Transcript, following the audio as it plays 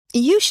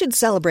You should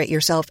celebrate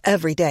yourself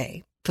every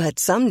day, but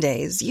some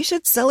days you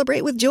should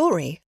celebrate with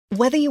jewelry.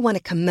 Whether you want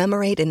to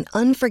commemorate an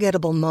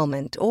unforgettable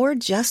moment or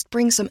just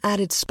bring some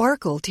added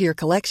sparkle to your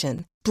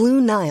collection,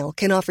 Blue Nile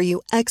can offer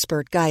you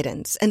expert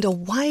guidance and a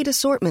wide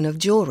assortment of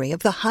jewelry of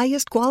the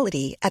highest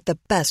quality at the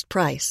best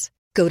price.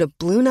 Go to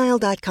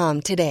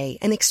BlueNile.com today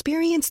and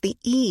experience the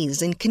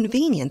ease and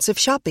convenience of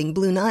shopping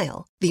Blue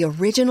Nile, the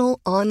original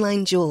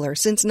online jeweler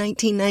since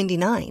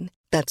 1999.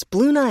 That's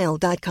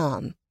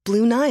BlueNile.com.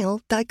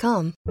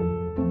 BlueNile.com.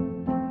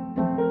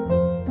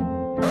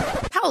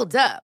 Hold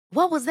up.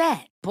 What was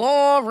that?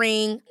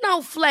 Boring.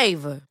 No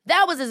flavor.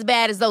 That was as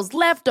bad as those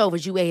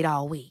leftovers you ate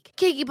all week.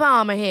 Keke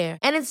Palmer here,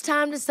 and it's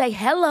time to say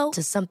hello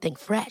to something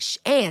fresh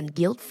and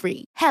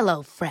guilt-free.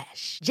 Hello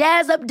Fresh.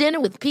 Jazz up dinner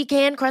with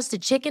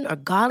pecan-crusted chicken or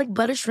garlic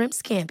butter shrimp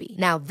scampi.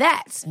 Now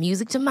that's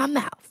music to my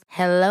mouth.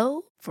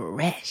 Hello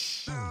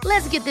Fresh.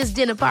 Let's get this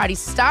dinner party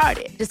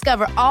started.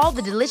 Discover all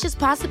the delicious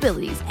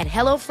possibilities at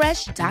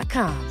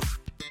HelloFresh.com.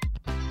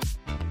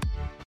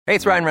 Hey,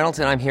 it's Ryan Reynolds,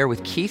 and I'm here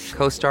with Keith,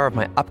 co-star of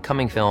my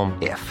upcoming film,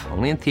 If,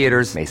 only in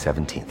theaters May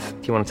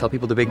 17th. Do you want to tell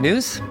people the big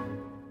news?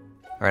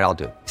 All right, I'll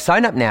do it.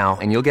 Sign up now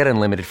and you'll get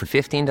unlimited for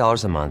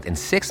 $15 a month and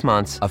 6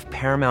 months of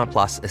Paramount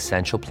Plus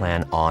Essential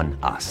Plan on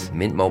us.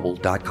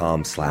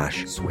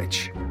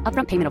 MintMobile.com/switch.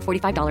 Upfront payment of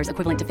 $45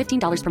 equivalent to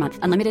 $15 per month.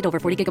 Unlimited over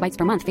 40 gigabytes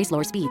per month. Face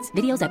lower speeds.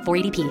 Videos at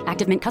 480p.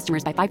 Active Mint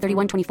customers by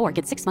 531.24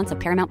 get 6 months of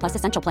Paramount Plus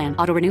Essential Plan.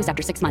 Auto renews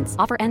after 6 months.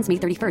 Offer ends May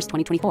 31st,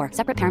 2024.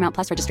 Separate Paramount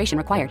Plus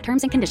registration required.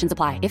 Terms and conditions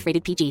apply if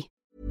rated PG.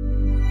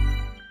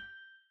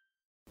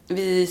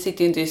 Vi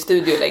sitter ju inte i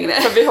studio längre.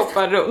 Vi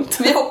hoppar runt.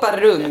 Vi hoppar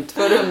runt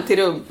från rum till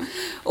rum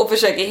och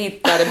försöker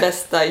hitta det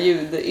bästa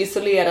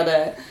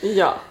ljudisolerade,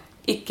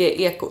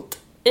 icke-ekot.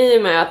 I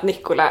och med att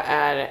Nicola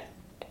är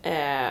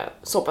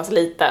så pass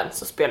liten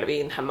så spelar vi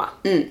in hemma.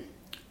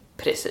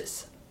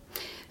 Precis.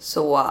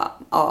 Så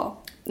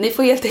ja, ni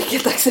får helt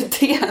enkelt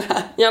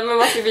acceptera. Ja, men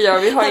vad ska vi göra?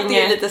 Vi har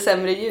det är lite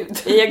sämre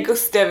ljud. I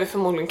augusti är vi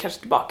förmodligen kanske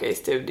tillbaka i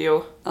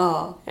studio.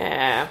 Ja.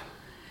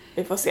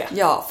 Vi får se.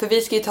 Ja, för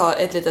vi ska ju ta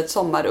ett litet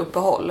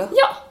sommaruppehåll.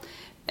 Ja.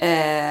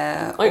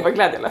 Oj, vad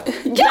glad jag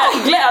lät.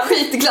 Glad,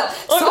 skitglad.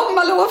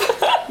 Sommarlov.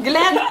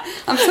 Glad.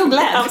 I'm so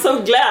glad. I'm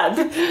so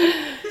glad.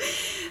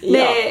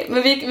 Nej,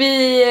 men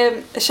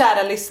vi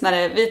kära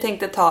lyssnare, vi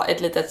tänkte ta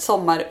ett litet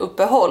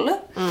sommaruppehåll.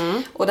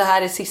 Och det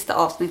här är sista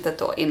avsnittet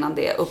då innan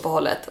det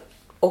uppehållet.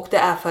 Och det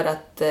är för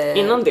att...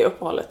 Innan det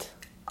uppehållet?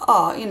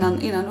 Ja,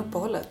 innan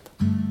uppehållet.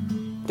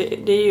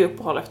 Det är ju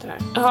uppehåll efter det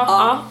här.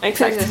 Ja,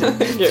 exakt.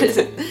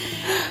 Precis.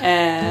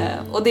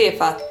 Och det är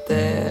för att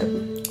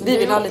vi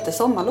vill ha lite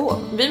sommarlov.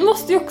 Vi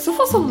måste ju också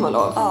få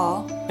sommarlov.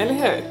 Ja. Eller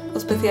hur?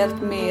 Och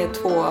speciellt med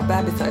 2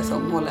 bebisar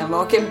som håller en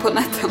vaken på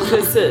nätterna.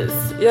 Precis.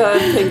 Jag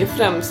tänker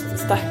främst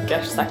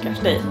stackars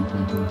dig.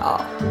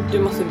 Ja. Du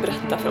måste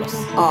berätta för oss.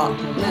 Ja,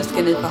 nu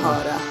ska ni få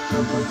höra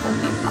om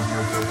min natt.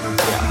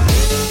 Ja.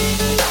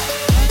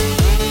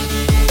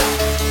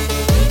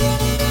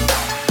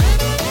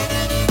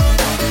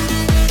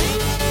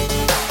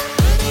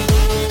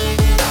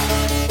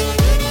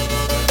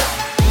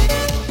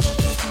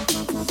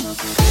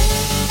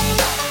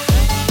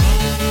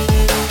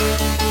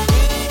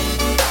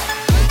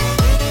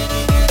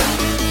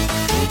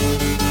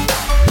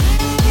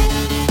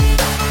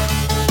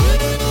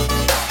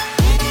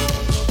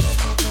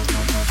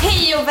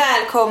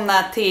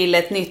 Välkomna till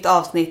ett nytt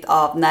avsnitt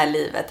av När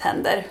livet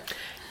händer.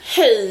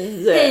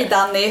 Hej! Hej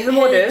Danny, hur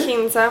mår du? Hej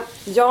Kinsa,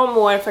 jag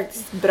mår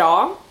faktiskt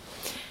bra.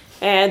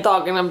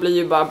 Dagarna blir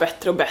ju bara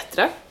bättre och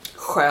bättre.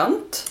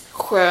 Skönt,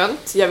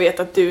 jag vet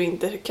att du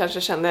inte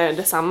kanske känner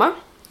detsamma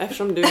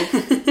eftersom du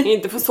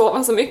inte får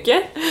sova så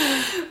mycket.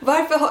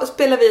 Varför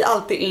spelar vi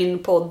alltid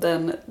in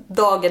podden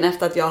dagen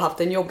efter att jag har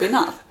haft en jobbig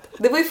natt?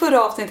 Det var ju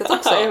förra avsnittet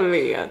också. Jag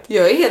vet.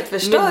 Jag är helt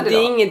förstörd idag. Men det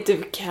är inget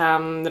du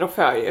kan rå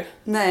för ju.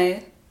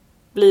 Nej.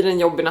 Blir det en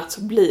jobbig natt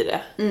så blir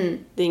det.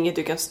 Det är inget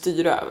du kan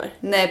styra över.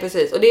 Nej,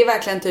 precis. Och det är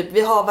verkligen typ,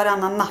 vi har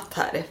varannan natt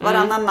här.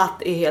 Varannan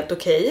natt är helt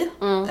okej.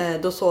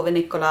 Då sover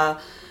Nicola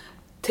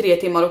 3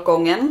 timmar åt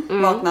gången.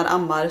 Vaknar,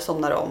 ammar,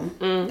 somnar om.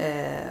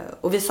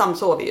 Och vi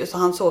samsover ju. Så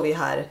han sover ju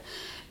här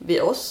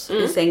vid oss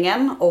i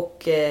sängen.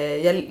 Och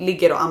jag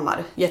ligger och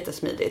ammar.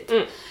 Jättesmidigt.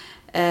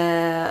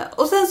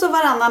 Och sen så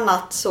varannan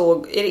natt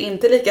så är det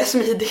inte lika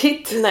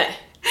smidigt. Nej.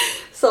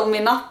 Som i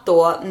natt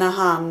då när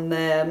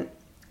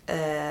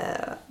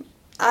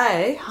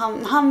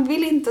han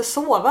vill inte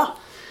sova.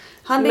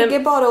 Han ligger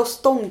bara och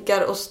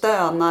stonkar och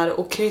stönar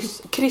och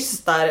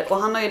krystar. Och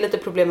han har ju lite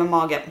problem med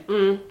magen.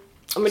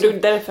 Men du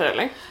är därför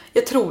eller?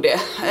 Jag tror det.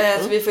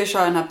 Så vi får ju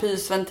köra den här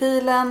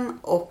pysventilen.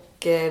 Och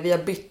vi har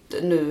bytt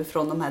nu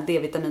från de här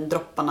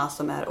D-vitamindropparna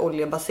som är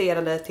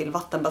oljebaserade till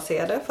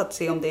vattenbaserade. För att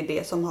se om det är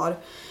det som har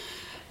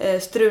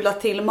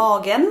strulat till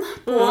magen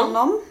på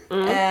honom.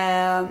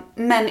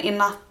 Men i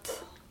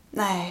natt...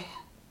 Nej,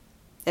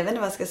 jag vet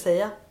inte vad jag ska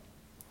säga.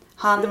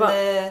 Han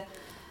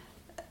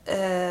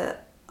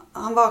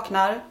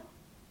vaknar.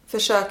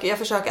 Jag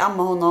försöker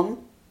amma honom.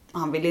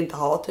 Han vill inte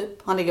ha typ.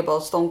 Han ligger bara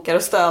och stonkar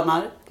och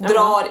stönar.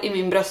 Drar i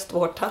min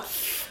bröstvårta.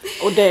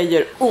 Och det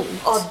gör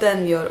ont. Ja,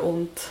 den gör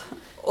ont.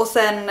 Och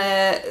sen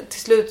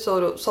till slut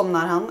så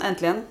somnar han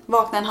äntligen.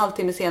 Vaknar en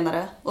halvtimme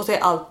senare och så är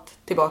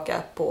allt tillbaka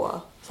på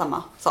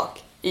samma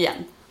sak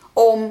igen.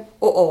 Om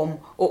och om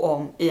och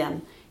om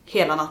igen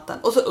hela natten.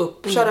 Och så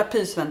upp, köra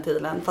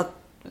pysventilen för att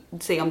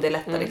se om det är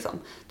lättare liksom.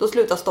 Då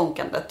slutar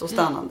stånkandet och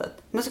stönandet.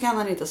 Men så kan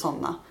han inte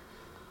somna.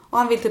 Och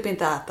han vill typ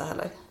inte äta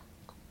heller.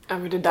 Ja,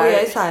 men det där... Och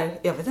jag är så här,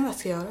 jag vet inte vad jag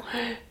ska göra.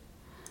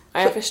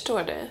 Ja, jag förstår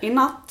det. I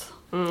natt,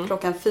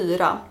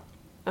 4:00,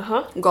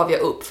 gav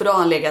jag upp. För då har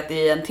han legat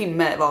i en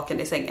timme vaken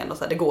i sängen och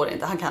så här, det går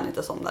inte, han kan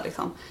inte somna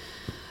liksom.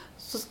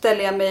 Så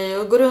ställer jag mig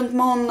och går runt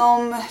med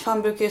honom. För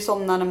han brukar ju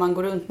somna när man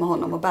går runt med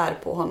honom och bär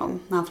på honom.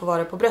 När han får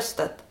vara på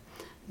bröstet.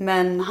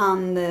 Men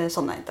han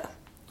somnar inte.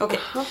 Okej,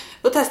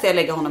 då testar jag att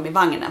lägga honom i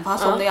vagnen. För han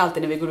somnar ju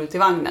alltid när vi går ut i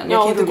vagnen.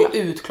 Jag kan inte gå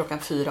ut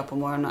 4:00 på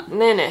morgonen.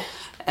 Nej.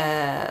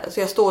 Så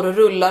jag står och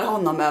rullar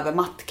honom över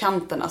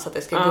mattkanterna så att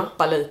det ska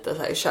guppa lite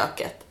så här i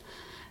köket.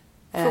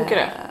 Funkar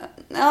det?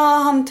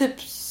 Ja, han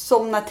typ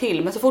somnar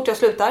till. Men så fort jag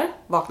slutar,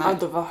 vaknar,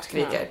 då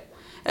skriker.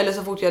 Eller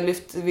så fort jag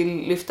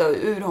vill lyfta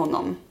ur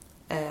honom,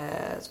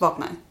 så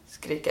vaknar,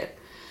 skriker.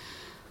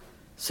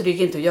 Så det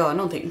gick inte att göra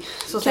någonting.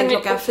 Så sen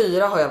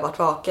 4:00 har jag varit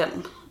vaken.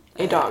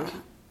 Idag?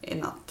 I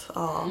natt,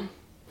 ja.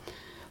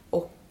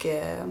 Och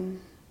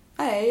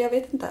nej, jag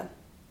vet inte.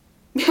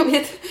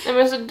 Nej,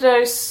 men så det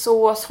där är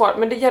så svårt.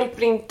 Men det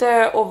hjälper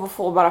inte att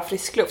få bara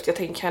frisk luft. Jag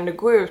tänker, kan du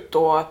gå ut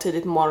då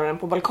tidigt på morgonen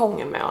på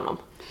balkongen med honom?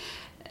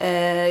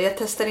 Jag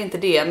testar inte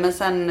det. Men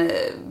sen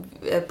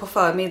på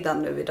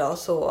förmiddagen nu idag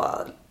så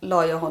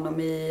la jag honom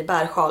i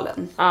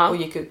bärsjalen. Och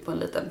gick ut på en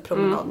liten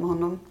promenad med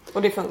honom.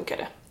 Och det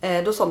funkade?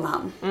 Då somnade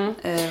han.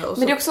 Och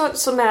men det är också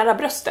så nära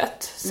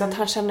bröstet. Så att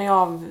han känner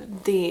av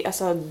det,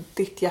 alltså,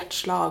 ditt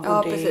hjärtslag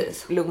och det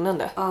är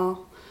lugnande. Ja,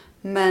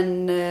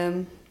 men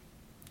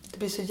det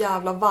blir så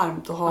jävla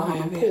varmt att ha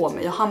honom på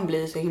mig. Och han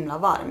blir så himla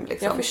varm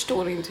liksom. Jag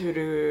förstår inte hur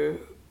du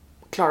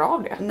klarar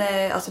av det.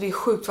 Nej, alltså det är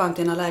sjukt varmt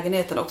i den här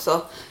lägenheten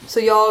också. Så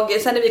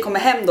sen när vi kommer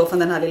hem då från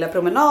den här lilla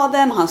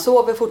promenaden, han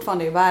sover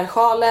fortfarande i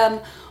bärsjalen.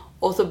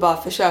 Och så bara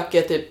försöker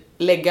jag typ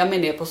lägga mig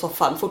ner på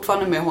soffan,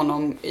 fortfarande med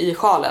honom i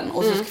sjalen.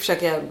 Och så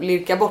försöker jag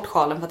lirka bort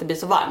sjalen för att det blir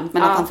så varmt.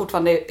 Men att han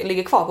fortfarande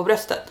ligger kvar på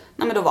bröstet.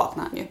 Nej, men då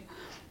vaknar han ju.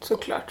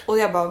 Såklart. Och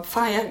jag bara,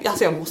 fan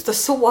jag måste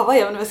sova,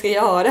 jag vet inte vad jag ska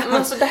göra.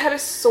 Men så det här är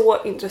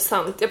så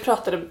intressant. Jag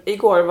pratade,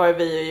 igår var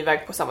vi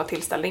iväg på samma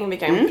tillställning. Vi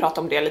kan ju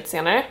prata om det lite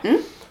senare.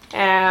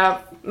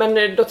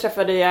 Men då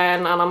träffade jag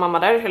en annan mamma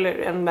där, eller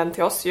en vän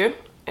till oss ju.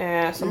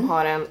 Som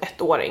har en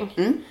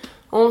 1-åring.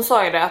 Och hon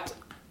sa ju det att,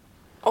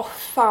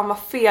 fan vad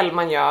fel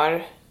man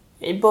gör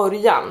i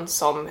början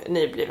som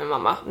nybliven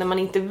mamma, när man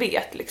inte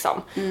vet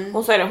liksom.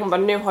 Hon sa det, hon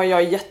bara, nu har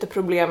jag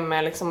jätteproblem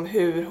med liksom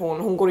hur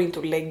hon går inte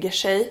och lägger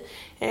sig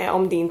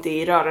om det inte är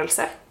i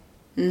rörelse.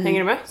 Hänger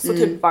du med? Så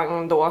typ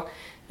vagn då,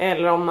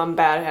 eller om man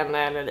bär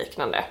henne eller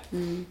liknande.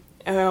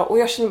 Och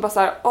jag känner bara så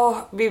här,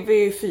 vi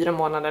är ju 4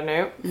 månader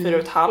nu,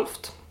 4,5.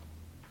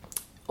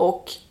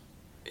 Och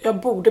jag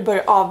borde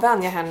börja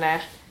avvänja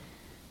henne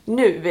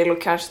nu,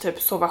 eller kanske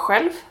typ sova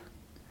själv.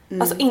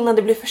 Alltså innan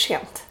det blir för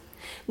sent.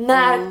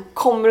 När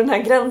kommer den här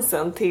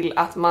gränsen till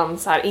att man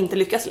så här inte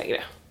lyckas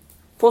längre?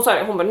 För hon sa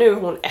det, hon bara, nu är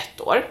hon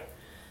 1 år,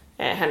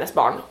 hennes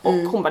barn. Och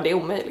hon bara, det är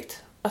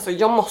omöjligt. Alltså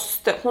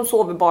hon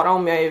sover bara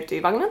om jag är ute i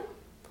vagnen.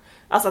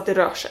 Alltså att det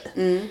rör sig.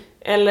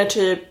 Eller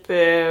typ,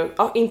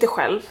 inte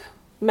själv.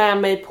 Med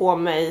mig, på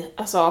mig,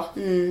 alltså.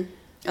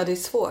 Ja, det är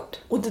svårt.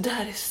 Och det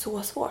där är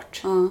så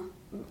svårt.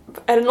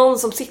 Är det någon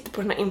som sitter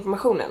på den här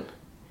informationen?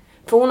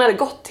 För hon hade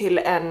gått till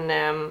en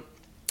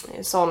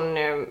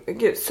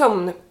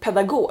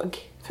sömnpedagog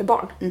för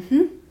barn.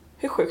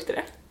 Hur sjukt är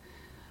det?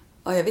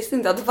 Ja, jag visste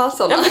inte att det fanns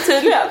sådana. Ja, men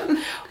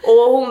tydligen.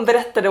 Och hon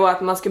berättade då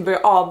att man ska börja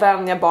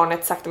avvänja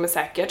barnet sakta men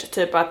säkert.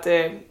 Typ att,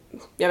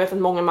 jag vet att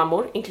många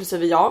mammor,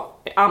 inklusive jag,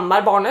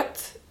 ammar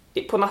barnet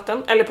på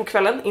natten eller på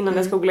kvällen innan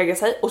den ska gå och lägga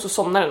sig. Och så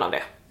somnar den av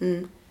det.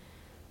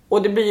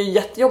 Och det blir ju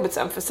jättejobbigt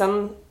sen. För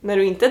sen när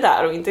du inte är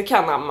där och inte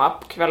kan amma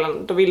på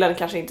kvällen, då vill den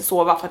kanske inte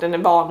sova för att den är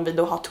van vid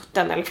att ha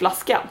tutten eller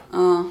flaskan.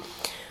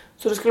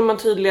 Så då skulle man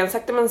tydligen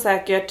sakta men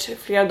säkert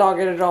flera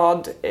dagar i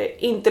rad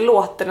inte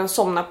låta den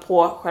somna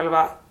på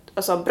själva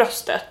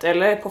bröstet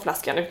eller på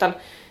flaskan, utan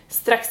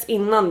strax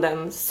innan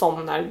den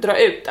somnar dra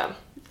ut den.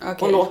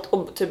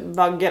 Och typ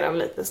vagga den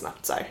lite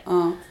snabbt så här.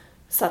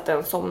 Så att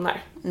den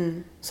somnar.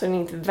 Så den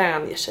inte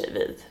vänjer sig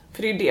vid.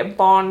 För det är ju det,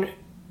 barn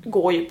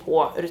går ju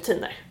på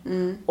rutiner.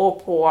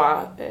 Och på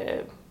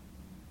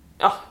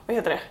vad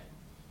heter det?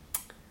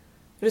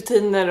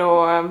 Rutiner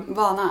och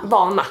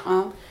vana.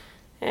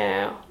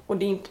 Och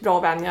det är inte bra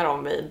att vänja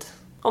dem vid,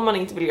 om man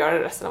inte vill göra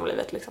det resten av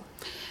livet liksom.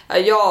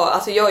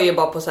 Jag är ju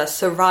bara på så här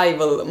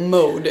survival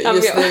mode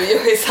just nu.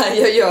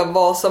 Jag gör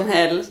vad som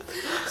helst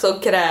som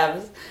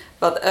krävs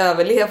för att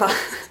överleva.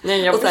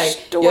 Nej, jag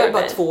förstår. Jag är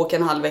bara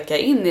 2,5 veckor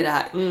in i det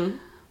här.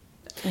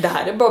 Det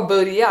här är bara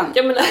början.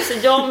 Ja, men alltså,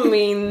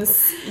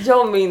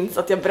 jag minns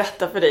att jag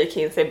berättade för dig,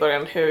 Kinsey, i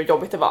början hur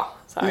jobbigt det var.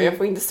 Så här, jag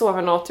får inte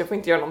sova något, jag får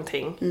inte göra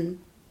någonting.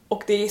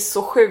 Och det är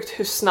så sjukt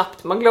hur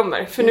snabbt man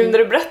glömmer. För nu när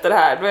du berättar det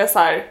här, då är jag så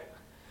här,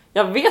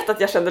 jag vet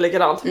att jag kände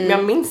likadant, men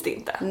jag minns det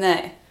inte.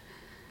 Nej.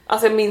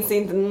 Alltså jag minns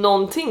inte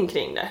någonting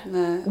kring det.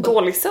 Nej.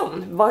 Dålig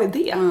sömn, vad är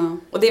det?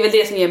 Och det är väl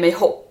det som ger mig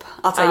hopp.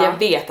 Alltså jag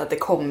vet att det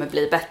kommer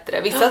bli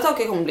bättre. Vissa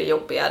saker kommer bli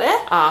jobbigare.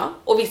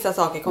 Och vissa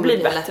saker kommer bli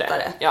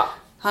lättare. Ja.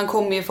 Han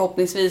kommer ju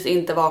förhoppningsvis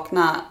inte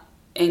vakna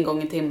en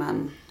gång i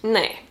timmen.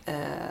 Nej.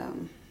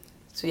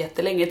 Så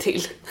jättelänge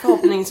till.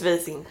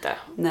 Förhoppningsvis inte.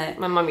 Nej.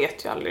 Men man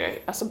vet ju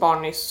aldrig. Alltså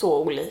barn är så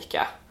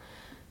olika.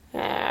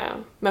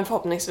 Men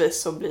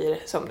förhoppningsvis så blir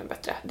sömnen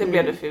bättre. Det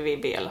blev det för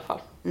Vivi i alla fall.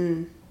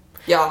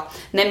 Ja,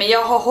 nej men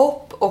jag har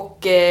hopp och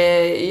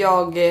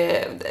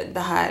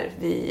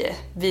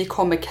vi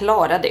kommer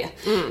klara det.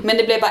 Men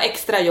det blev bara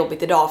extra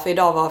jobbigt idag, för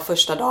idag var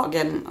första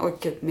dagen,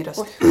 min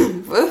röst.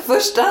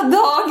 Första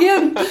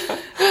dagen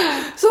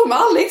som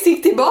Alex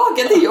gick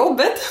tillbaka till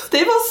jobbet.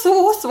 Det var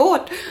så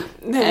svårt.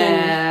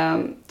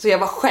 Så jag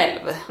var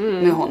själv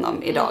med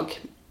honom idag.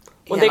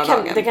 Och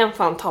det kan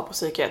fan ta på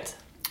psyket.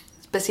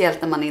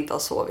 Speciellt när man inte har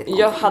sovit någonting.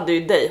 Jag hade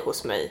ju dig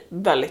hos mig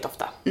väldigt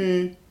ofta.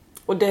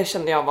 Och det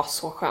kände jag var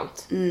så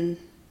skönt.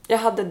 Jag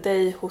hade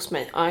dig hos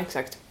mig. Ja,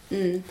 exakt.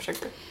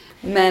 Försökte.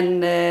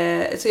 Men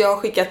så jag har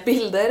skickat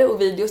bilder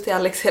och videos till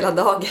Alex hela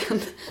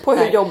dagen. På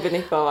hur jobbig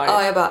Nick var.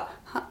 Ja, jag bara,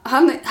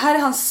 här är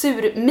hans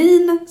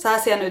surmin. Så här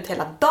ser han ut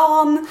hela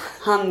dagen.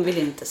 Han vill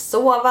inte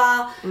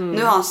sova.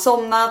 Nu har han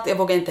somnat. Jag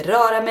vågar inte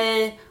röra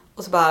mig.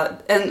 Och så bara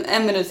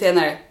en minut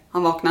senare,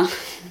 han vaknar.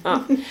 Ja.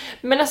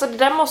 Men alltså det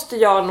där måste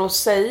jag nog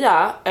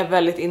säga är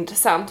väldigt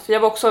intressant. För jag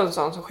var också en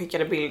sån som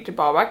skickade bilder till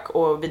Babak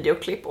och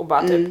videoklipp och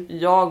bara typ,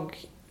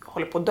 jag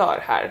håller på att dö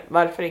här.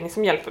 Varför är det ingen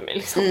som hjälper mig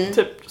liksom?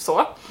 Typ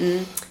så.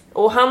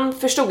 Och han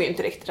förstod ju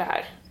inte riktigt det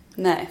här.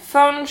 Nej.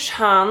 För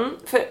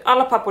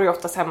alla pappor är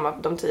oftast hemma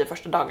de 10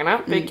 första dagarna,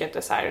 vilket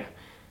är så här.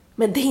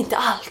 Men det är inte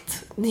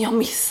allt. Ni har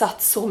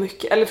missat så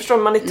mycket. Eller förstår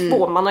man är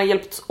 2, man har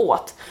hjälpts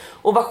åt.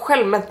 Och vara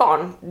själv med ett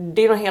barn,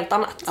 det är något helt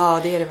annat. Ja,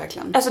 det är det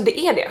verkligen. Alltså det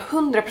är det,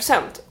 100%.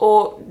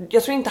 Och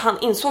jag tror inte han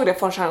insåg det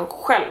förrän han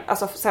själv,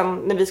 alltså sen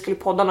när vi skulle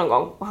podda någon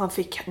gång och han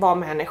fick vara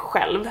med henne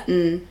själv.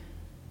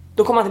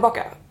 Då kom han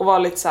tillbaka och var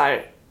lite så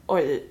här: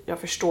 oj, jag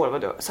förstår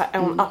vad du... Så här, är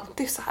hon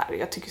alltid så här?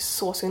 Jag tycker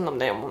så synd om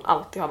dig om hon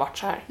alltid har varit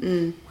så här.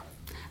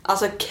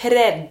 Alltså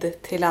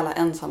cred till alla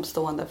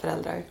ensamstående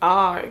föräldrar.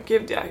 Ja,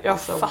 gud ja. Jag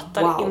alltså,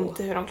 fattar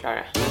inte hur de klarar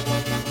det.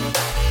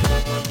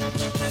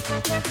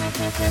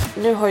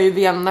 Nu har ju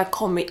Vienna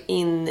kommit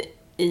in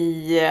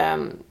i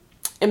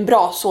en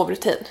bra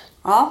sovrutin.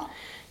 Ja.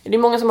 Det är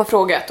många som har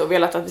frågat och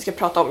velat att vi ska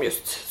prata om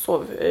just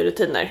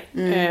sovrutiner.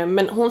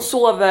 Men hon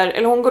sover,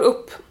 eller hon går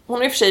upp. Hon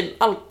har i och för sig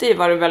alltid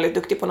varit väldigt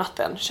duktig på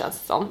natten, känns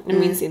det som. Nu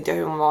minns inte jag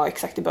hur hon var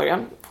exakt i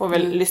början. Får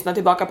väl lyssna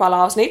tillbaka på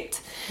alla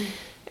avsnitt.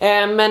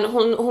 Men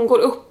hon går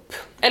upp,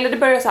 eller det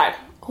börjar så här.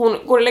 Hon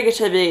går och lägger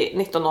sig vid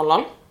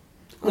 19:00.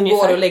 Hon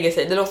går och lägger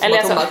sig, det låter som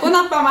att hon bara,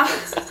 godnatt mamma.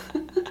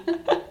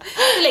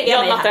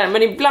 Jag nattar,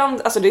 men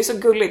ibland, alltså det är så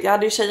gulligt. Jag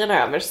hade ju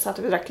tjejerna över, så satt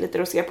vi drack lite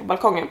rosé på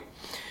balkongen.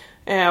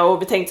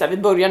 Och vi tänkte så här,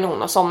 vi börjar när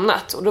hon har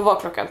somnat. Och då var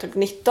klockan typ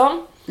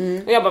 19.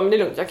 Och jag bara, men det är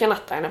lugnt, jag kan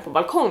natta henne på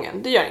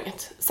balkongen. Det gör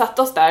inget. Satt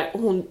oss där och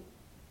hon...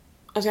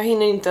 Alltså jag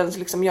hinner inte ens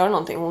liksom göra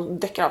någonting. Hon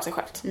däckar av sig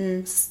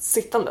själv.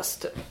 Sittandes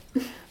typ.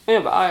 Och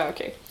jag bara, ja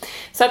okej.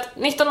 Så att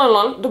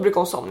 19:00, då brukar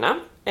hon somna.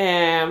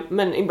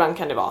 Men ibland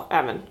kan det vara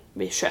även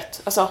vid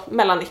 21. Alltså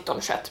mellan 19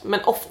 och 21. Men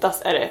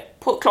oftast är det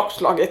på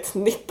klockslaget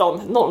 19:00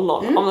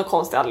 av någon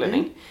konstig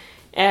anledning.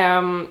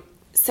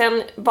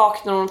 Sen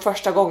vaknar hon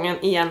första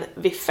gången igen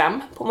vid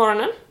 5 på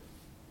morgonen.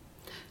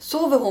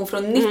 Sover hon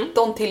från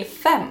 19 till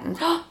 5?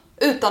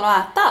 Utan att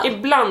äta?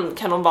 Ibland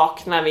kan hon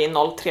vakna vid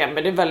 03,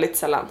 men det är väldigt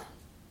sällan.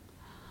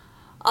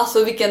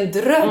 Alltså vilken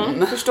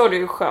dröm. Förstår du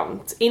hur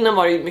skönt? Innan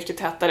var det ju mycket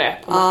tätare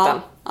på natten,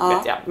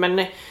 vet jag.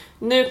 Men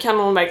nu kan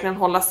hon verkligen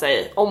hålla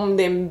sig om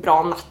det är en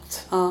bra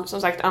natt.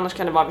 Som sagt, annars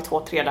kan det vara vid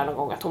 2-3 där någon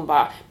gång att hon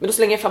bara... Men då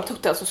slänger jag fram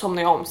tutten så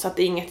somnar jag om. Så att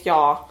det är inget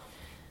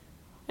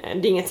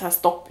det är inget så här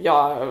stopp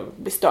jag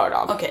blir störd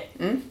av. Okej.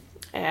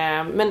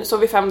 Men så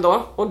vid 5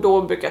 då. Och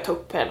då brukar jag ta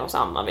upp henne och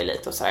samma vid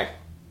lite och så här.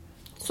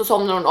 Så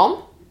somnar hon om.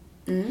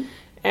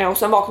 Och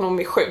sen vaknar hon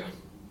vid 7.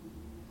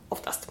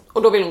 Oftast.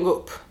 Och då vill hon gå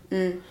upp.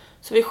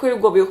 Så vid 7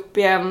 går vi upp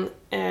igen.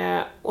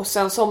 Och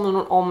sen somnar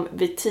hon om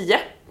vid 10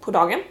 på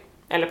dagen.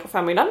 Eller på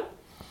förmiddagen.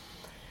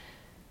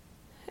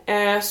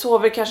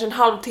 Sover kanske en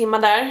halvtimme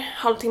där.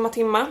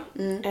 Halvtimme.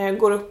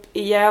 Går upp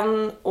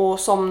igen och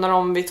somnar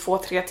om vid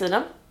 2-3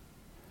 tiden.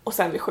 Och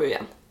sen vid 7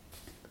 igen.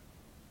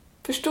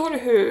 Förstår du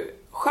hur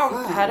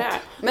skönt det här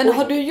är? Men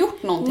har du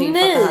gjort någonting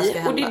för att det här ska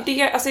hända? Och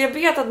det är alltså jag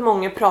vet att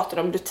många pratar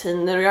om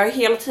rutiner och jag har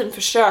hela tiden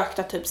försökt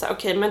att typ såhär,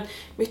 okej, men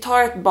vi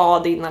tar ett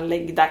bad innan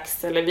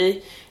läggdags eller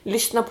vi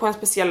lyssnar på en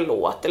speciell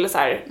låt eller så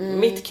här.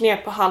 Mitt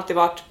knep har alltid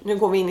varit, nu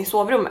går vi in i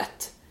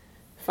sovrummet.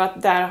 För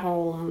att där har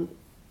hon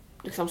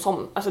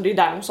liksom alltså det är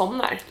där hon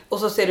somnar. Och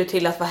så ser du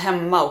till att vara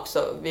hemma också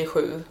vid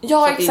 7.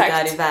 Ja, så exakt.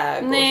 Att inte är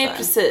iväg. Nej, och så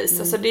precis.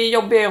 Alltså det är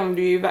jobbigt om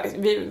du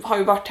vi har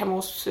ju varit hemma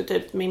hos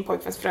typ min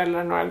pojkväns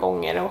föräldrar några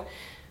gånger och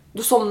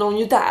då somnar hon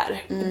ju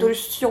där. Då är det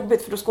så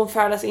jobbigt för då ska hon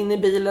färdas in i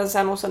bilen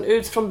sen och sen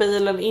ut från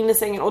bilen in i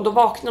sängen och då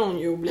vaknar hon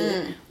ju och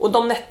blir och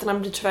de nätterna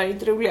blir tyvärr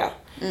inte roliga.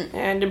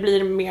 Det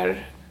blir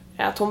mer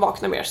att hon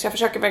vaknar mer. Så jag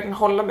försöker verkligen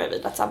hålla mig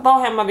vid att så här, var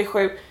hemma vid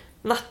 7,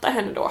 natta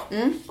henne då.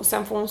 Och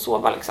sen får hon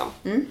sova liksom.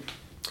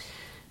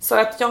 Så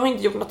att jag har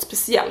inte gjort något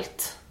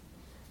speciellt.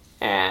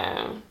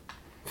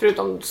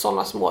 Förutom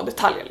sådana små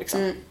detaljer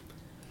liksom.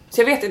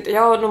 Så jag vet inte,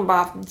 jag har nog bara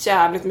haft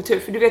jävligt med tur.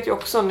 För du vet ju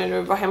också när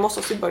du var hemma hos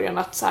oss i början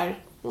att så här,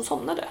 hon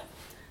somnade.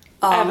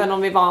 Även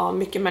om vi var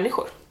mycket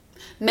människor.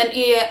 Men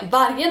är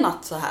varje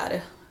natt så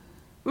här?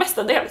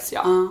 Mestadels,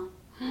 ja.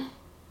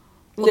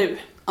 Nu.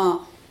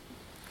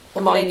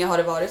 Och hur länge har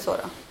det varit så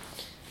då?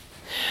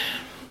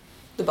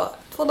 Det bara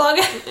 2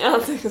 dagar. Ja,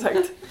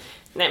 exakt.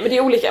 Nej, men det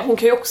är olika. Hon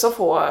kan ju också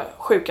få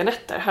sjuka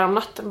nätter. Härom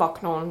natten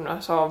vaknade hon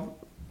alltså,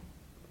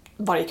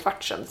 varje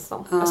kvart känns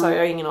som. Alltså, jag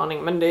har ingen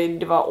aning. Men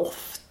det var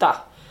ofta.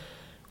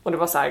 Och det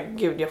var så här,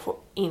 gud, jag får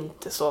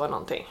inte sova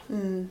någonting.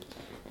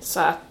 Så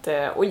att,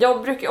 och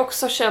jag brukar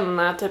också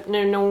känna, typ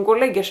nu när hon går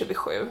och lägger sig vid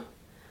 7.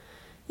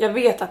 Jag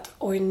vet att,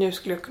 oj, nu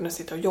skulle jag kunna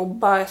sitta och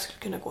jobba. Jag skulle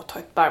kunna gå och ta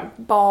ett varmt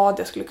bad.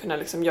 Jag skulle kunna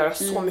liksom göra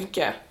så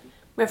mycket.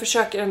 Men jag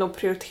försöker ändå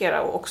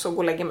prioritera och också gå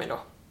och lägga mig då. I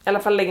alla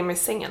fall lägga mig i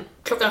sängen.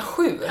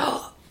 7?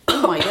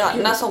 Oh my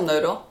god. När somnar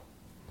du då?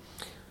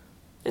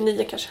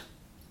 9 kanske.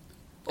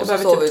 Och så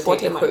sover vi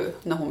till 7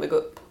 när hon vill gå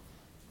upp.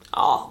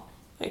 Ja,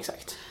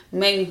 exakt.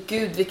 Men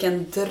gud,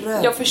 vilken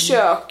dröm. Jag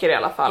försöker i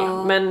alla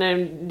fall. Men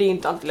det är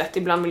inte alltid lätt.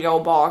 Ibland vill jag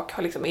och bak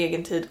ha liksom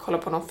egen tid, kolla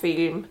på någon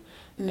film.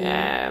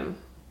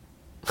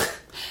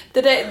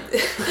 Det där...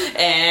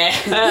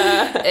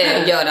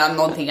 göra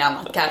någonting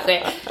annat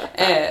kanske.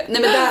 Nej,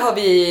 men där har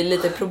vi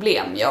lite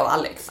problem, jag och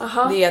Alex.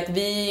 Det är att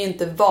vi är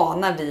inte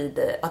vana vid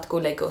att gå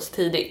och lägga oss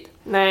tidigt.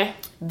 Nej.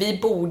 Vi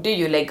borde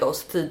ju lägga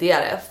oss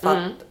tidigare. För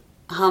att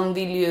han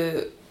vill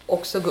ju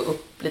också gå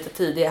upp lite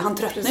tidigare. Han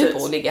tröttnar ju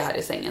på att ligga här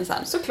i sängen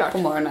sen. Såklart. På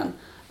morgonen.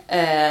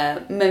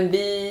 Men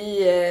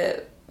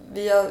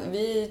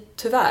vi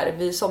tyvärr,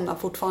 vi somnar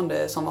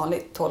fortfarande som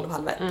vanligt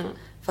 12:30.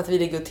 För att vi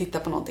ligger och tittar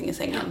på någonting i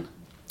sängen.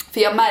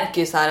 För jag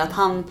märker ju så här att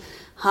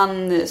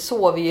han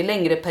sover ju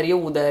längre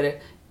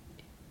perioder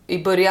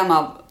i början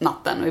av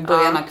natten och i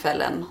början av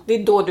kvällen. Det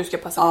är då du ska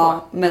passa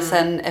på. Men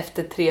sen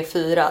efter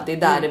 3-4, det är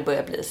där det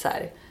börjar bli så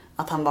här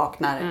att han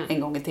vaknar en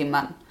gång i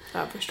timmen.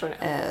 Jag förstår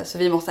det. Så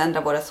vi måste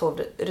ändra våra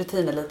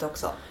sovrutiner lite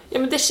också. Ja,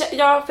 men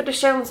för det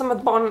känns som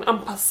att barn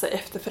anpassar sig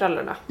efter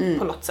föräldrarna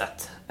på något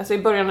sätt. Alltså i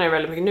början är det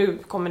väldigt mycket, nu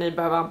kommer ni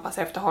behöva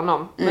anpassa efter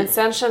honom. Men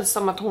sen känns det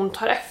som att hon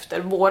tar efter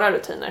våra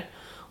rutiner.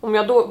 Om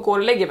jag då går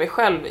och lägger mig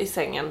själv i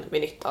sängen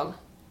vid 19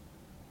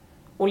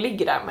 och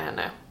ligger där med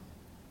henne,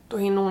 då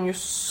hinner hon ju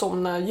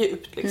somna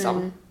djupt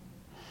liksom.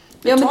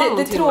 Ja, men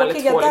det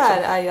tråkiga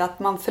där är ju att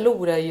man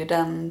förlorar ju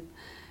den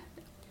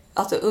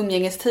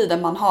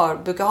umgängestiden man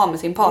brukar ha med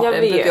sin partner. Det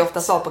brukar ju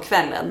ofta vara på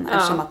kvällen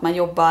eftersom att man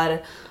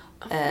jobbar.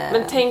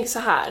 Men tänk så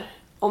här,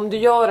 om du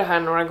gör det här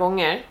några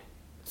gånger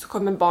så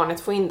kommer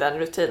barnet få in den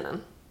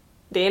rutinen.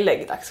 Det är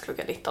läggdags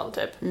klockan 19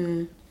 typ.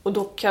 Och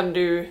då kan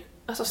du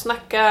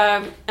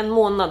snacka en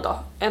månad då.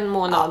 En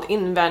månad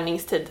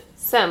invänjningstid.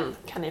 Sen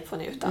kan ni få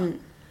njuta.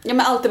 Ja,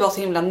 men allt är bara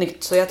så himla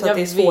nytt. Så jag tror att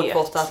det är svårt för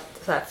oss att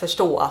så här,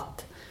 förstå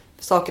att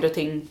saker och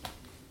ting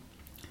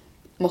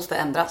måste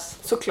ändras.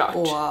 Såklart.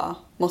 Och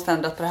måste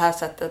ändras på det här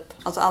sättet.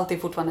 Alltså allt är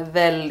fortfarande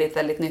väldigt,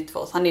 väldigt nytt för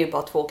oss. Han är ju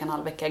bara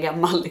 2,5 veckor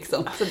gammal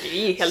liksom. Alltså det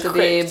är helt sjukt. Så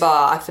det är bara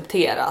att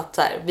acceptera att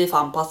så här, vi får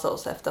anpassa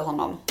oss efter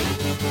honom.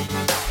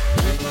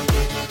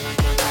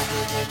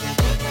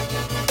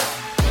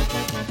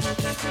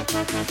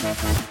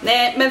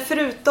 Nej, men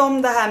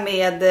förutom det här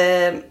med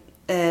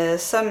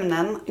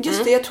sömnen.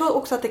 Just det, jag tror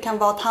också att det kan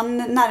vara att han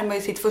närmar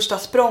sig sitt första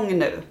språng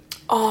nu.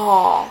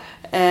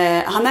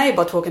 Han är ju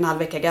bara 2,5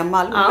 veckor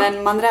gammal.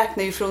 Men man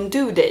räknar ju från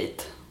due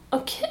date.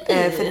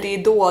 Okej. För det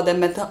är då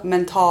den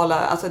mentala,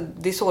 alltså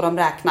det är så de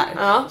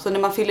räknar. Så när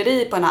man fyller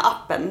i på den här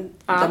appen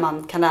där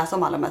man kan läsa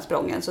om alla de här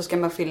sprången, så ska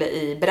man fylla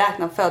i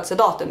beräknad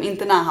födelsedatum,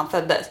 inte när han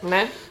föddes.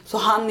 Nej. Så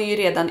han är ju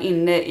redan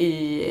inne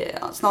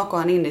snart går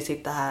han in i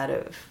sitt det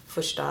här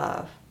första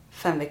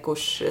 5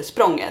 veckors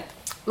språnget.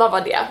 Vad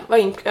var det?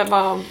 Men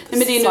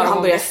det är nu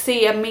han börjar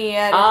se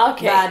mer,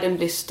 världen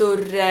blir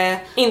större.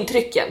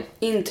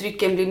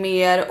 Intrycken blir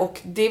mer, och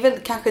det är väl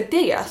kanske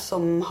det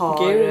som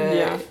har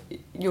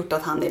gjort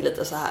att han är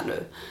lite så här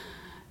nu.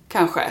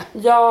 Kanske.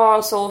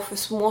 Ja, så för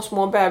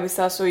små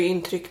bebisar så är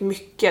intryck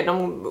mycket.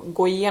 De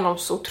går igenom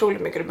så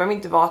otroligt mycket. Det behöver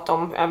inte vara att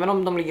även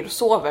om de ligger och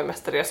sover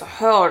mestadels, så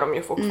hör de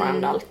ju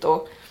fortfarande allt.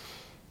 Och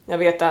jag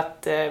vet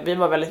att vi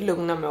var väldigt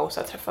lugna med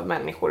att träffa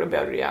människor i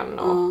början.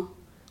 Och...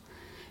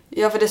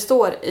 Ja, för det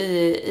står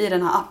i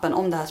den här appen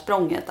om det här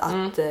språnget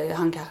att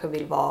han kanske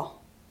vill vara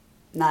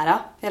nära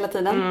hela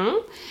tiden.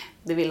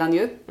 Det vill han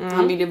ju.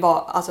 Han vill ju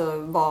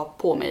vara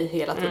på mig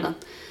hela tiden.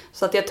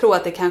 Så att jag tror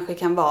att det kanske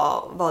kan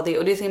vara det.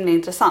 Och det är så himla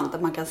intressant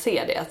att man kan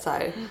se det. Att så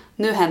här,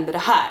 nu händer det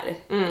här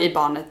i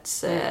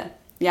barnets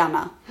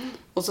hjärna.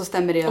 Och så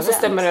stämmer det överens. Och så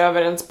stämmer det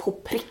överens på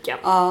pricken.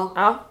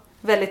 Ja.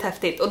 Väldigt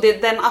häftigt. Och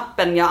den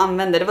appen jag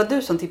använde, det var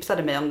du som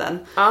tipsade mig om den.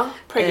 Ja,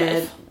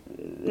 Preglife.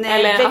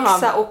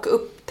 Växa och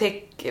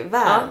upptäck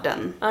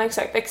världen. Ja,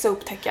 exakt. Växa och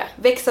upptäcka.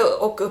 Växa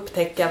och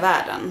upptäcka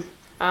världen.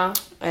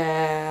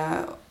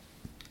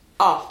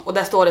 Och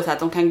där står det så här att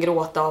de kan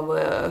gråta av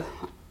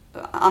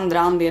andra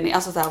anledningar.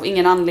 Alltså så här, av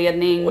ingen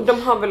anledning. Och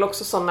de har väl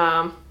också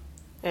såna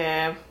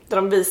där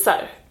de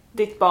visar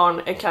ditt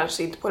barn är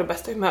kanske inte på det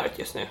bästa humöret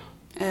just nu.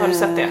 Har du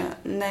sett det?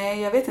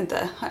 Nej, jag vet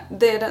inte.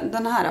 Det är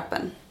den här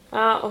appen.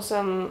 Ja, och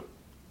sen...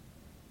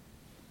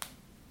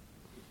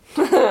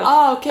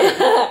 Okej.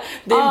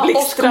 Det är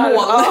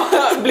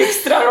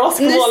blixtrar och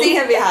åskmoln. Nu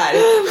ser vi här.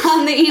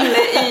 Han är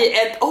inne i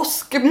ett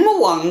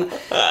åskmoln.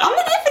 Ja,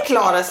 men det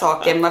förklarar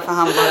saken varför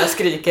han bara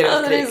skriker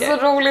och skriker. Det är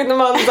så roligt när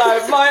man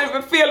där, vad är det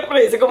för fel på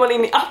dig? Så går man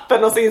in i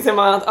appen och så inser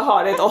man att det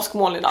är ett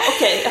åskmoln idag.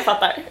 Okej, jag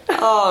fattar.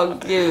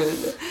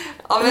 Gud.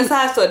 Ja, men så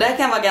här står det. Här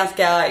kan vara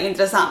ganska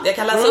intressant. Jag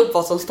kan läsa upp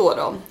vad som står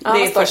då.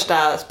 Det är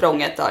första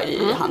språnget då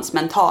i hans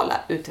mentala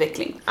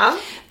utveckling.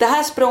 Det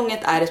här språnget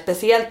är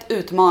speciellt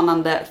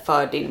utmanande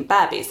för din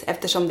bebis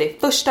eftersom det är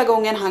första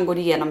gången han går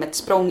igenom ett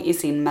språng i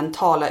sin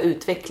mentala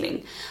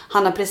utveckling.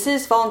 Han har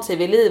precis vant sig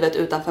vid livet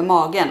utanför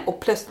magen och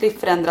plötsligt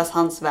förändras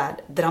hans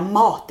värld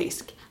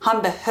dramatiskt.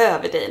 Han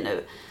behöver dig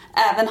nu.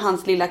 Även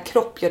hans lilla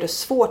kropp gör det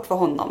svårt för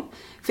honom.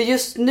 För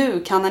just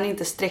nu kan han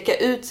inte sträcka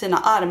ut sina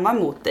armar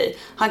mot dig.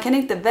 Han kan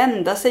inte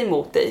vända sig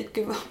mot dig.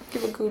 Gud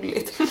vad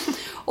gulligt.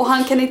 Och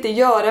han kan inte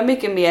göra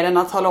mycket mer än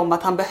att tala om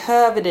att han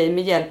behöver dig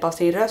med hjälp av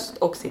sin röst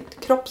och sitt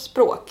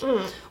kroppsspråk.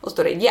 Och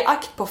står det, ge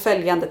akt på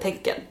följande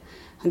tecken.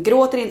 Han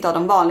gråter inte av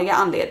de vanliga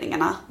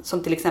anledningarna,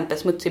 som till exempel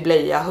smutsig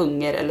blöja,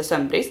 hunger eller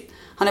sömnbrist.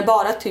 Han är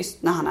bara tyst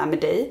när han är med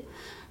dig.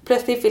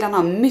 Plötsligt vill han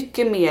ha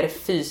mycket mer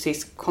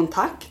fysisk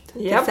kontakt.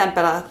 Till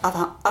exempel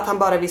att han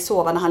bara vill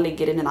sova när han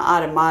ligger i mina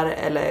armar.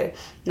 Eller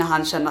när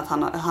han känner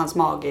att hans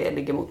mage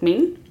ligger mot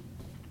min.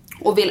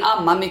 Och vill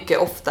amma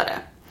mycket oftare.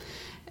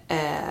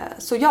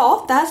 Så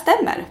ja, det här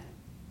stämmer.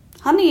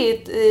 Han är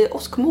i ett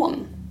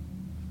åskmoln.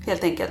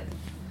 Helt enkelt.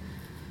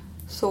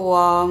 Så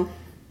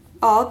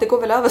ja, det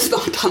går väl över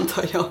snart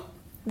antar jag.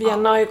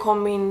 Vienna har ju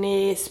kommit in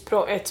i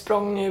ett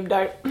språng nu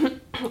där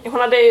hon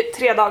hade ju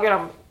 3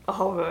 dagar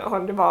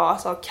det var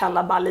alltså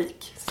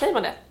kalabalik. Säger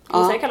man det? Kan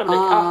man säga kalabalik?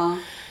 Ja.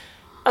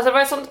 Alltså det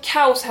var ett sånt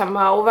kaos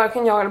hemma och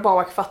varken jag eller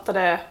Babak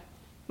fattade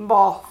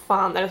vad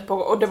fan är det på.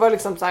 Och det var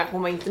liksom så här,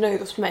 hon var inte nöjd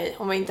hos mig.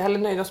 Hon var inte heller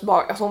nöjd hos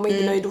Babak. Alltså hon var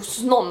inte nöjd hos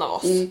någon av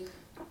oss.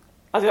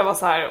 Alltså jag var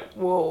så här,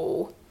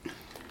 wow.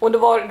 Och då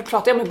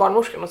pratade jag med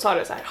barnmorskan och sa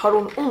det så här, har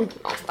hon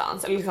ont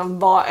någonstans? Eller liksom,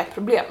 vad är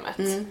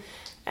problemet?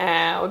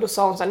 Och då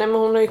sa hon så här, nej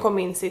men hon har ju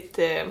kommit in sitt,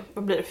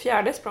 vad blir det,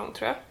 4:e språng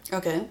tror jag.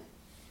 Okej.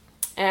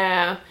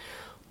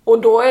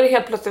 Och då är det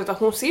helt plötsligt att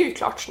hon ser ju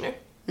klart nu.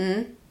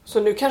 Så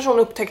nu kanske hon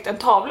upptäckt en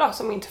tavla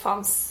som inte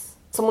fanns,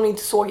 som hon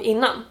inte såg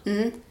innan.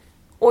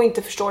 Och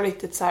inte förstår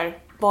riktigt så här,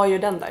 vad gör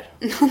den där?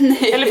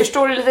 Nej. Eller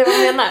förstår du lite vad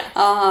jag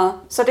menar?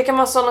 Så det kan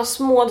vara sådana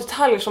små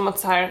detaljer som att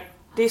så här,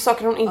 det är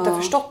saker hon inte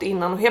har förstått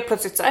innan och helt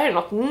plötsligt så är det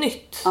något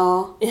nytt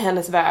i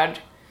hennes värld.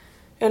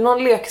 Eller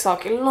någon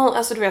leksak eller någon,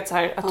 alltså du vet så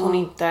här, att hon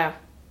inte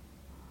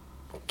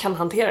kan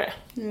hantera det.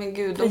 Men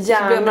gud,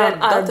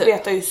 hjärnan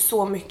arbetar ju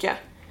så mycket.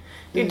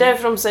 Det är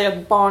därför de säger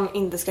att barn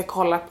inte ska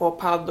kolla på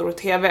paddor och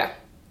tv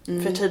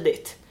för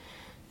tidigt.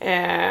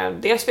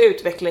 Dels för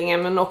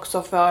utvecklingen men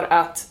också för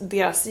att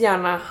deras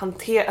hjärna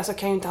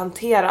kan ju inte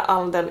hantera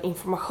all den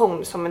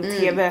information som en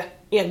tv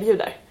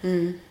erbjuder.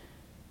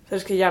 Så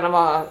det ska gärna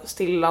vara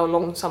stilla och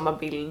långsamma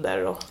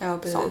bilder och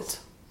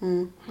sånt.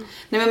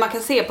 Nej, men man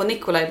kan se på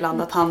Nikola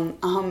ibland att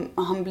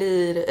han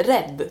blir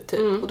rädd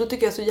typ. Och då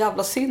tycker jag så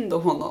jävla synd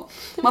om honom.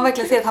 Man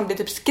verkligen ser att han blir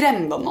typ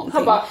skrämd av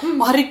någonting.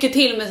 Och han rycker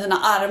till med sina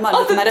armar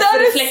lite med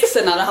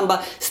reflexerna där han bara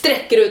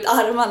sträcker ut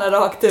armarna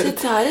rakt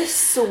ut. Det här är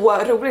så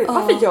roligt.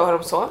 Varför gör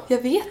de så?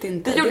 Jag vet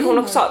inte. Det gjorde hon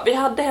också. Vi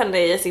hade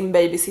henne i sin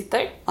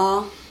babysitter.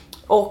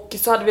 Och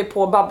så hade vi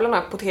på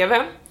Babblarna på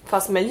tv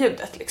fast med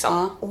ljudet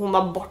liksom. Och hon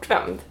var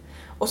bortvänd.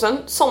 Och sen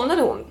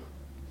somnade hon.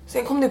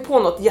 Sen kom det på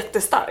något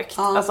jättestarkt.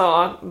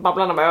 Alltså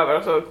Babblarna var över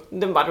och så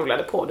den bara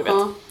rullade på, du vet.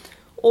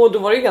 Och då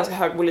var det ju ganska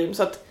hög volym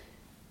så att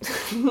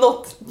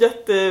något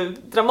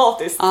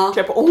jättedramatiskt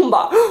klev på. Och hon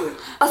bara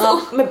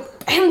med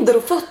händer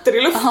och fötter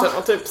i luften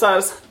och typ så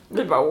här.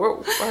 Vi bara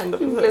wow, vad hände?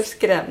 Hon blev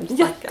skrämd.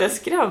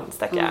 Jätteskrämd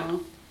stackare.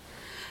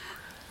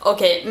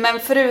 Okej, men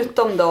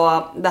förutom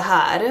då det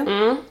här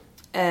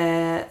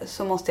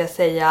så måste jag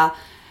säga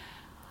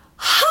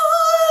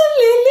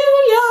halleluja!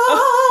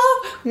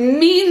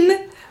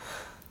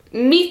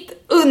 Mitt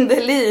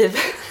underliv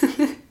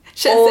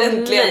känns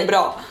äntligen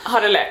bra.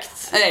 Har det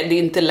läkt? Nej, det är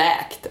inte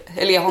läkt.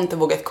 Eller jag har inte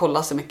vågat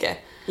kolla så mycket.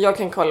 Jag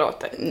kan kolla åt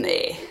dig.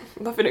 Nej.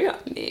 Varför det?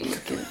 Nej,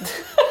 gud.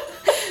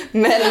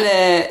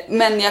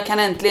 men jag kan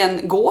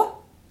äntligen gå.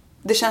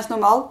 Det känns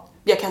normalt.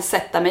 Jag kan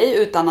sätta mig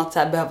utan att så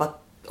här behöva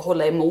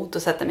hålla emot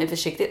och sätta mig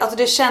försiktigt. Alltså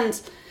det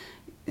känns...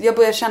 Jag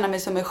börjar känna mig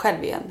som mig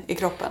själv igen i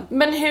kroppen.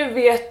 Men hur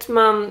vet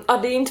man...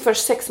 det är inte för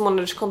 6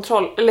 månaders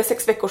kontroll eller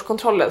 6 veckors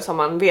kontrollen som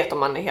man vet om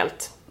man är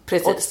helt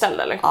återställd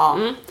eller? Ja.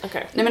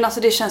 Okay. Nej men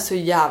alltså det känns så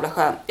jävla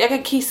skönt. Jag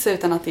kan kissa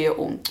utan att det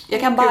gör ont.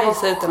 Jag kan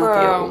bajsa utan att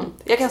det gör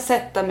ont. Jag kan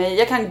sätta mig,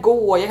 jag kan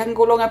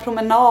gå långa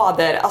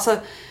promenader. Alltså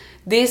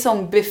det är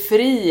som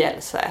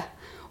befrielse.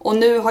 Och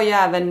nu har ju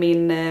även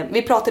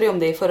vi pratade ju om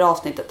det i förra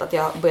avsnittet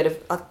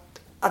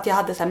att jag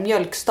hade så här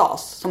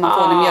mjölkstas som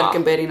man får när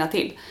mjölken börjar rinna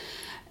till.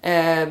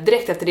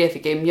 Direkt efter det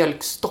fick jag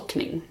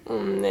mjölkstockning.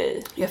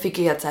 Nej. Jag fick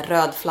ju helt så här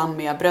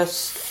rödflammiga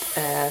bröst,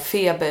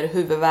 feber,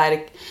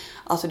 huvudvärk.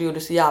 Alltså det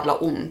gjorde så jävla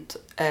ont.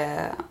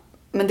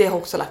 Men det har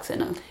också lagt sig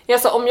nu.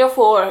 Alltså om jag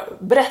får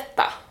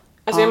berätta.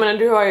 Alltså jag menar,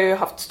 du har ju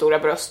haft stora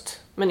bröst,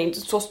 men inte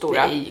så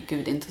stora. Nej,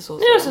 gud, inte så stora.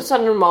 Det är så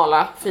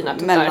normala, fina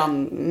tuttar.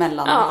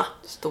 Mellan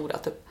stora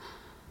typ.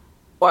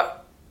 Och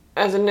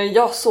alltså när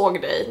jag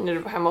såg dig när du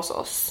var hemma hos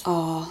oss.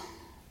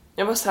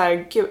 Jag var så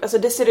här, gud, alltså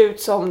det ser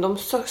ut som de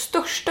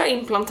största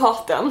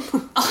implantaten.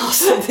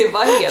 Alltså det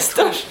var helt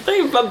största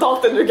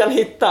implantaten du kan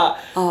hitta.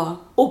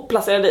 Och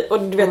placera dit.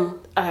 Och du vet,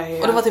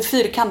 och de var typ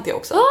fyrkantiga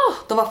också.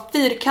 De var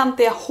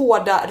fyrkantiga,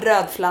 hårda,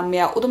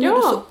 rödflammiga. Och de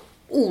gjorde så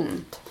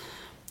ont.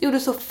 Det gjorde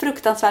så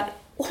fruktansvärt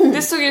ont.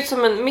 Det såg ut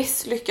som en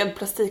misslyckad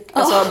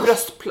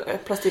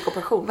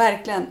bröstplastikoperation.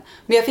 Verkligen.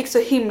 Men jag fick så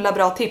himla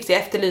bra tips. Jag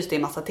efterlyste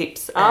en massa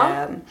tips.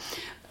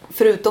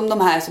 Förutom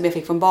de här som jag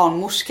fick från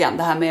barnmorskan.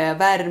 Det här med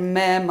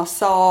värme,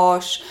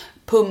 massage,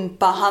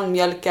 pumpa,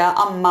 handmjölka,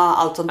 amma,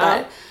 allt sånt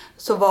där.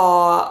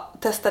 Så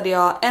testade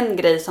jag en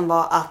grej som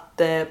var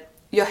att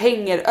jag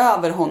hänger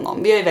över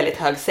honom. Vi har ju väldigt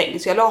hög säng.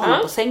 Så jag la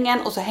honom på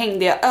sängen och så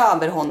hängde jag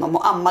över honom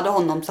och ammade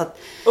honom så att,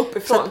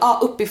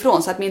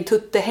 uppifrån så att min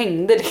tutte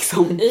hängde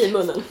liksom i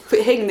munnen.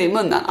 Hängde i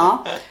munnen,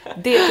 ja.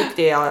 Det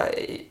tyckte jag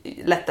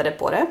lättade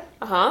på det.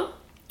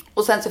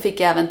 Och sen så fick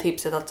jag även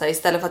tipset att så här,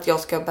 istället för att jag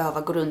ska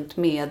behöva gå runt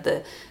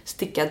med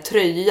stickad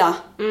tröja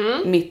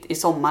mitt i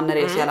sommaren när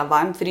det är så jävla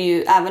varmt. För det är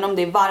ju, även om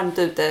det är varmt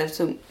ute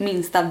så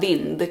minsta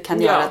vind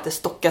kan göra att det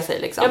stockar sig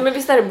liksom. Ja, men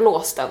visst är det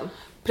blåsten.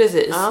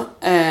 Precis.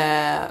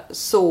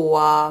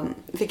 Så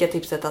fick jag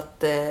tipset att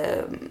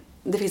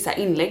det finns så här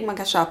inlägg man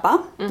kan köpa.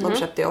 De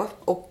köpte jag.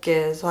 Och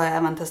så har jag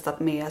även testat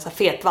med så här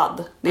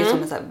fetvadd. Det är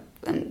som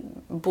en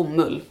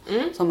bomull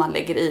som man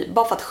lägger i.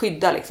 Bara för att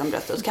skydda liksom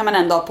bröstet. Så kan man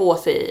ändå ha på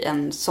sig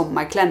en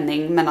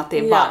sommarklänning. Men att det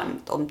är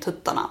varmt om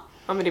tuttarna.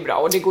 Ja, men det är bra.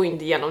 Och det går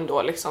inte igenom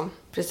då liksom.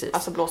 Precis.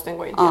 Alltså blåsten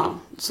går inte igenom.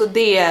 Så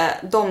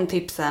de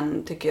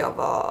tipsen tycker jag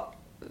var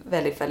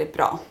väldigt, väldigt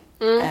bra.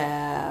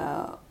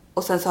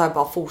 Och sen så har jag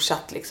bara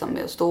fortsatt liksom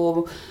med att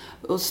stå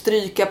och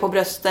stryka på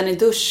brösten i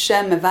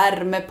duschen med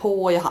värme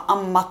på. Jag har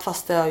ammat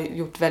fast det har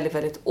gjort väldigt,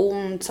 väldigt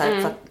ont. Så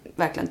här, för att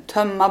verkligen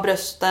tömma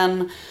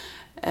brösten.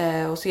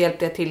 Och så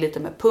hjälpte jag till lite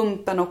med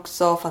pumpen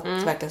också. För att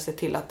verkligen se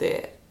till att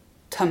det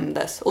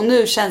tömdes. Och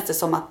nu känns det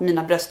som att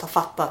mina bröst har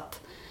fattat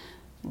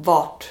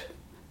vart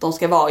de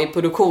ska vara i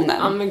produktionen.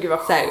 Ja, men gud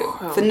vad så här,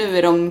 för nu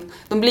är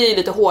de blir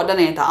lite hårda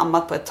när jag inte har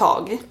ammat på ett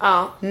tag.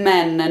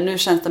 Men nu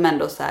känns de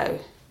ändå så här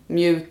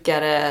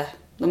mjukare.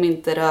 De är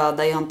inte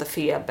röda, jag har inte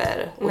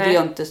feber. Och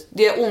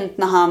det gör ont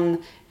när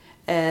han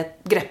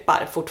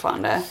greppar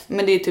fortfarande.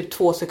 Men det är typ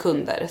 2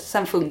 sekunder.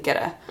 Sen funkar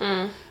det.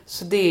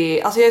 Så det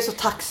är, alltså jag är så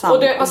tacksam. Och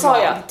det, vad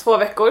sa jag? 2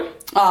 veckor?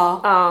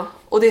 Ja.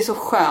 Och det är så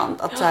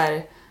skönt att så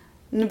här,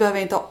 nu behöver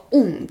jag inte ha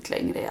ont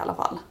längre i alla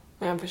fall.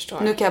 Jag förstår.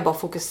 Nu kan jag bara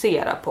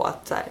fokusera på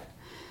att så här,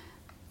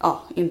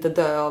 inte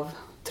dö av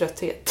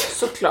trötthet.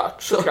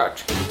 Såklart.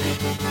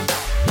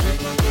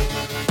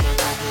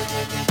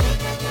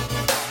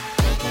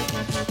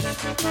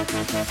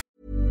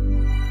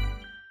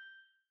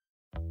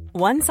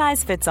 One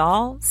size fits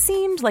all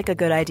seemed like a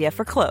good idea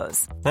for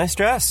clothes. Nice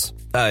dress.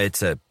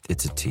 It's a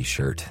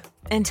t-shirt.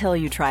 Until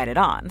you tried it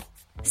on.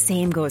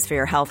 Same goes for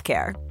your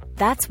healthcare.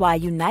 That's why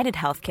United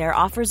Healthcare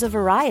offers a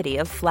variety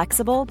of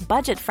flexible,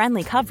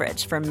 budget-friendly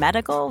coverage for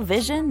medical,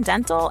 vision,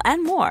 dental,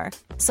 and more.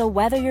 So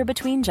whether you're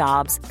between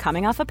jobs,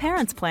 coming off a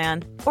parent's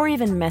plan, or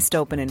even missed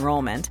open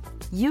enrollment,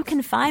 you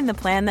can find the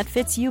plan that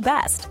fits you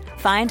best.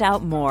 Find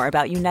out more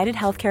about United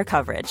Healthcare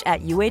coverage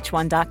at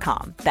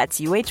uh1.com. That's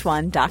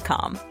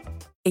uh1.com.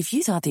 If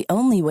you thought the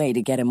only way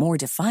to get a more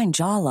defined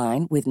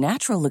jawline with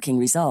natural-looking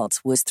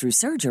results was through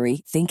surgery,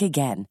 think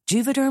again.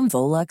 Juvederm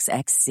Volux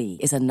XC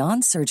is a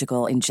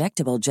non-surgical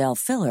injectable gel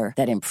filler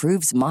that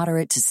improves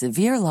moderate to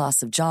severe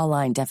loss of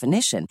jawline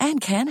definition and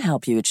can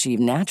help you achieve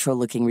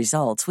natural-looking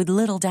results with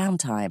little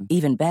downtime.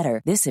 Even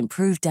better, this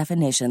improved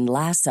definition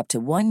lasts up to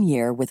 1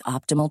 year with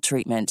optimal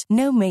treatment.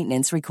 No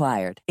maintenance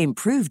required.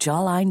 Improve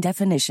jawline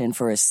definition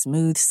for a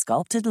smooth,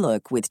 sculpted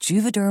look with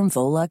Juvederm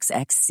Volux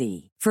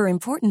XC. For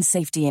important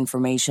safety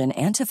information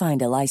and to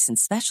find a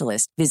licensed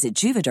specialist, visit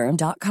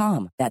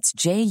Juvederm.com. That's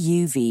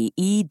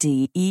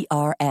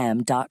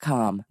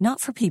JUVEDERM.com.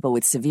 Not for people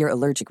with severe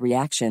allergic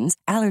reactions,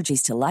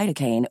 allergies to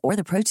lidocaine, or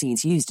the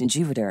proteins used in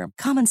Juvederm.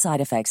 Common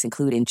side effects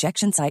include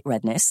injection site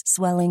redness,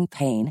 swelling,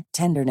 pain,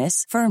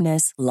 tenderness,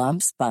 firmness,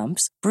 lumps,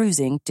 bumps,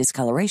 bruising,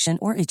 discoloration,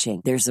 or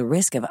itching. There's a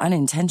risk of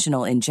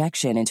unintentional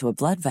injection into a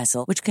blood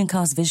vessel, which can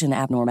cause vision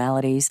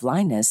abnormalities,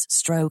 blindness,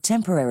 stroke,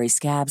 temporary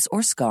scabs,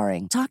 or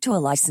scarring. Talk to a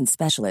licensed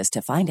specialist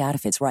to find out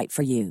if it's right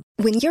for you.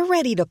 When you're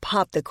ready to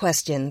pop the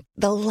question,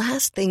 the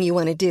last thing you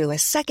want to do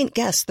is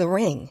second-guess the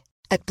ring.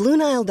 At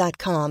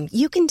BlueNile.com,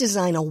 you can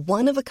design a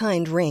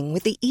one-of-a-kind ring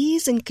with the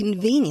ease and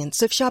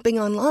convenience of shopping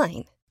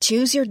online.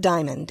 Choose your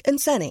diamond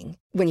and setting.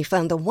 When you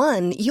find the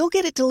one, you'll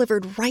get it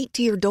delivered right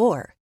to your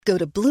door. Go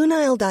to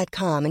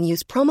BlueNile.com and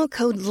use promo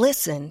code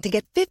LISTEN to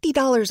get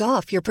 $50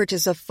 off your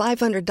purchase of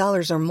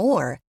 $500 or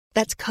more.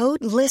 That's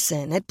code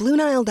LISTEN at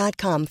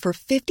BlueNile.com for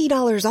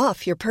 $50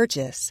 off your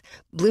purchase.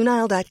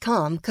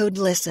 BlueNile.com, code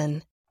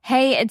LISTEN.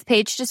 Hey, it's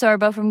Paige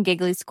DeSorbo from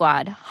Giggly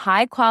Squad.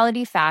 High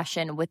quality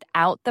fashion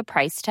without the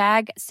price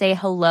tag. Say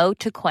hello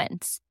to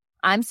Quince.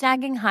 I'm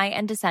snagging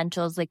high-end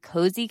essentials like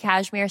cozy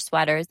cashmere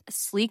sweaters,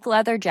 sleek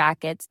leather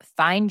jackets,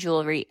 fine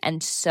jewelry,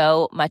 and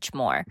so much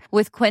more.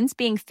 With Quince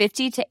being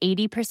 50 to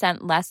 80%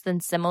 less than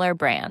similar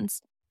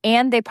brands.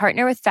 And they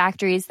partner with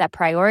factories that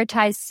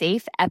prioritize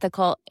safe,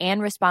 ethical,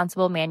 and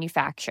responsible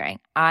manufacturing.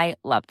 I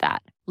love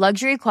that.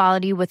 Luxury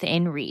quality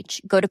within reach.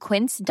 Go to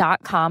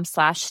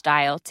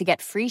quince.com/style to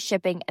get free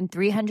shipping and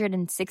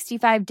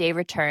 365-day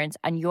returns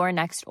on your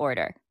next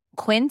order.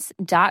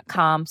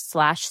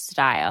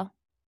 Quince.com/style.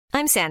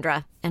 I'm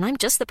Sandra, and I'm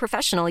just the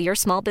professional your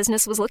small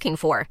business was looking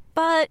for.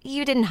 But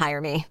you didn't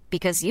hire me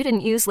because you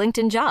didn't use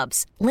LinkedIn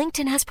Jobs.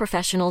 LinkedIn has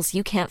professionals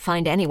you can't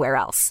find anywhere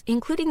else,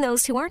 including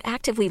those who aren't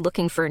actively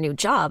looking for a new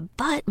job,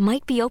 but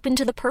might be open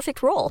to the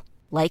perfect role,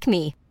 like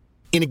me.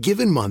 In a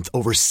given month,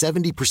 over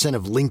 70%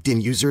 of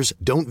LinkedIn users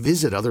don't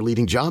visit other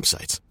leading job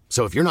sites.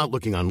 So if you're not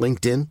looking on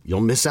LinkedIn,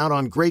 you'll miss out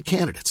on great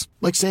candidates,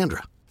 like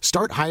Sandra.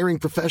 Start hiring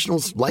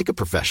professionals like a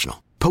professional.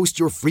 Post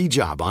your free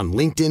job on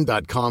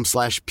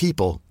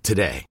linkedin.com/people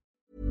today.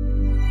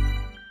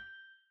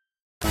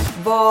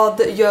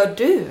 Vad gör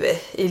du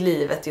i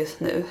livet just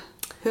nu?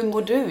 Hur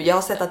mår du? Jag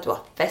har sett att du har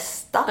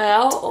festat.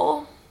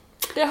 Ja,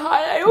 det har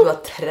jag gjort. Du har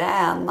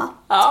tränat.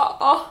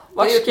 Ja,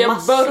 var ska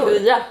jag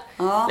börja?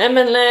 Ja. Nej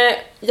men,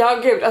 ja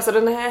gud, alltså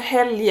den här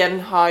helgen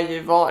har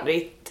ju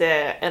varit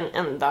en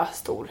enda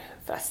stor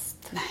fest.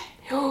 Nej.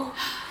 Jo,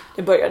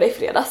 det började i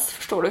fredags,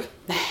 förstår du?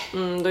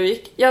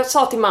 Nej. Jag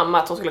sa till mamma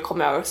att hon skulle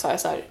komma över och sa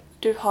så här: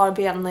 du har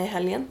benen i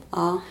helgen.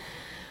 Ja.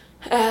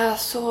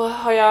 Så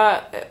har jag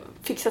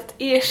fixat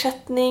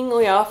ersättning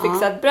och jag har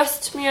fixat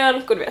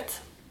bröstmjölk och du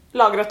vet,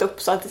 lagrat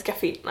upp så att det ska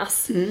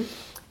finnas.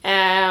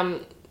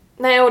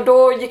 Nej, och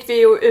då gick vi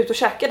ju ut och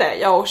käkade,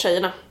 jag och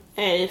tjejerna,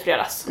 i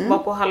fredags. Var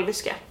på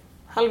halvinska.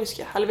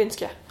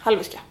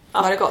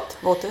 Var det gott?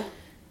 Åt du?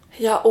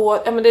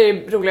 Ja, men det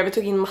är roligt. Vi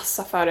tog in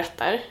massa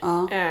förrätter.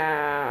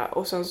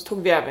 Och sen så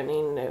tog vi även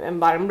in en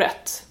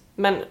varmrätt.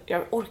 Men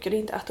jag orkade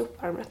inte äta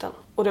upp varmrätten.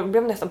 Och det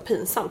blev nästan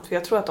pinsamt, för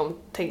jag tror att de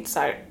tänkte så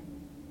här: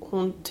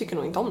 hon tycker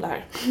nog inte om det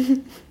här.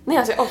 Nej,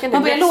 alltså jag orkar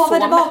inte. Jag lovar,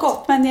 det var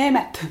gott, men jag är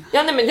mätt.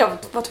 Ja, nej, men jag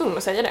var tvungen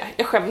att säga det.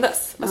 Jag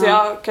skämdes. Alltså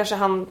jag kanske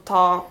hann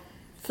ta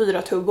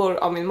 4 tuggor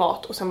av min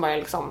mat och sen var jag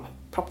liksom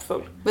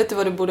proppfull. Vet du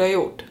vad du borde ha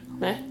gjort?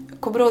 Nej.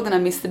 Kommer du ihåg den här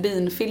Mr.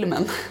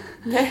 Bean-filmen?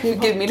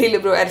 Gud, min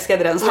lillebror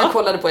älskade den, så han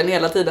kollade på den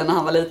hela tiden när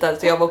han var liten.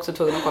 Så jag var också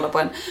tvungen att kolla på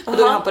den. Och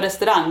då är han på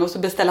restaurang och så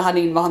beställer han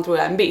in vad han tror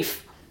är en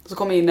biff. Och så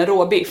kommer in en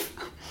råbiff.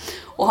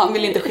 Och han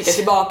vill inte skicka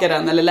tillbaka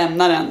den eller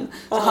lämna den.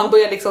 Så han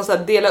börjar liksom så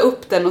här dela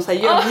upp den och så här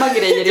gömma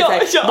grejer i så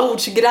här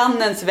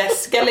bordsgrannens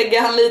väska.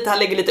 Lägger han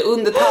lägger lite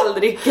under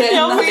tallriken.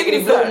 Han lägger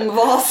i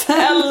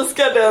blomvasen. Jag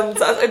älskar den.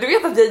 Du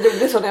vet att jag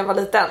gjorde så när jag var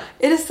liten.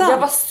 Är det sant? Jag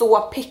var så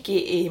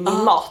picky i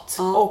min mat.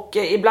 Och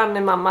ibland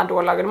när mamma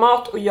då lagade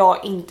mat och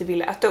jag inte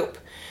ville äta upp,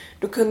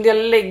 då kunde jag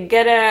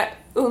lägga det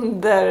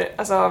under,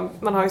 alltså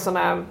man har ju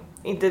såna,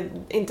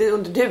 inte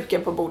under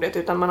duken på bordet,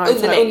 utan man har ju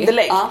såna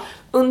underlägg.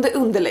 Under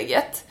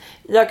underlägget.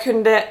 Jag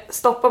kunde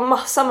stoppa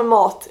massa med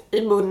mat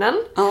i munnen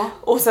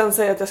och sen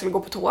säga att jag skulle gå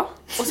på toa.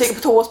 Och så gick jag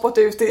på toa och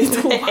spotta ut i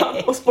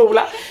toan och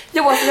spola.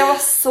 Jag var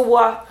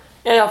så...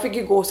 Jag fick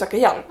ju gå och söka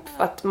hjälp,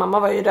 för att mamma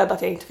var ju rädd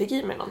att jag inte fick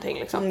i mig någonting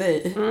liksom.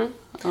 Nej.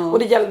 Och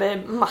det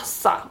gällde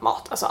massa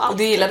mat, alltså allt. Och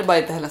du gillade bara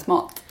inte hennes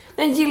mat?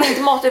 Jag gillar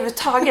inte mat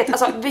överhuvudtaget.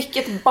 Alltså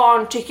vilket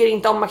barn tycker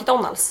inte om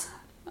McDonald's?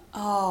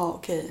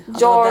 Okej.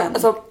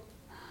 Alltså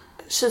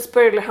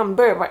cheeseburger eller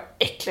hamburgare var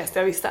äckligast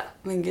jag visste.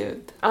 Men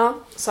gud. Ja,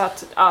 så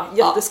att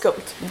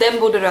jätteskumt. Den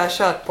borde du ha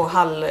kört på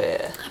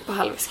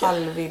halvvilska.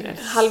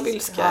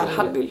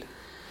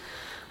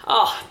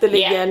 Ja, det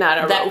ligger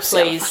nära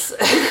Rose.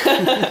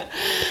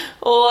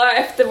 Och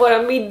efter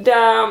våra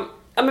middag,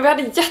 men vi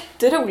hade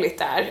jätteroligt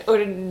där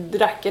och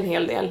drack en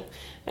hel del.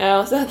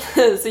 Och sen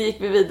så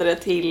gick vi vidare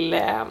till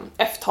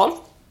F12.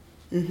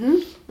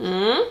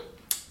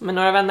 Med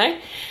några vänner.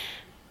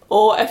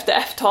 Och efter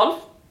F12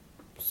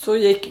 så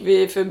gick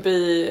vi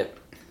förbi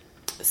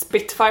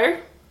Spitfire.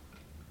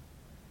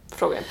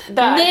 Frågan.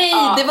 Nej,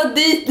 det var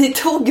dit ni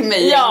tog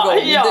mig en gång,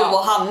 du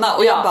och Hanna.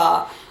 Och jag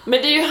bara...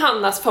 Men det är ju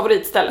Hannas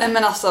favoritställe. Nej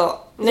men alltså,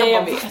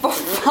 jag vet. Vad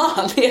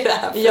fan är det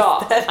här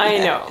för ställe?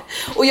 I know.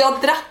 Och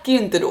jag drack ju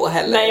inte då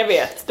heller. Nej, jag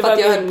vet. Det var att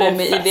jag höll på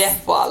med IVF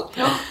och allt.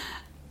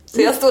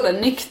 Så jag stod där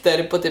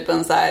nykter på typ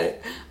en så här...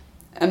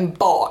 En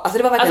bar. Alltså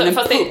det var verkligen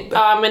en pub.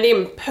 Ja, men det är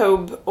en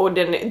pub och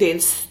det är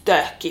en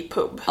stökig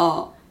pub.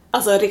 Ja.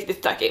 Alltså riktigt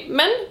stökig.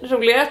 Men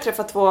roligare att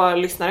träffa 2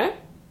 lyssnare.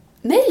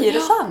 Nej, är det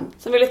sant?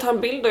 Som ville ta en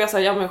bild och jag sa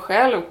ja men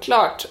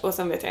självklart. Och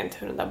sen vet jag inte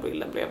hur den där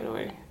bilden blev. Det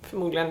var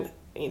förmodligen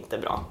inte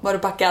bra. Var du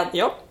packad?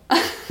 Ja.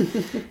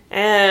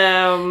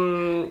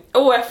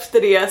 Och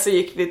efter det så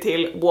gick vi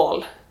till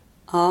Wall.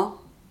 Ja.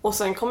 Och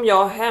sen kom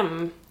jag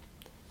hem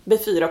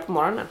vid 4 på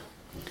morgonen.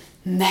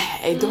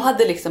 Nej, du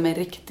hade liksom en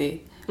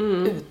riktig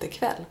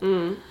utekväll.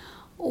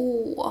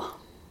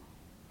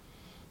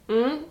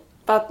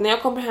 För att när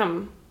jag kom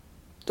hem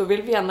Då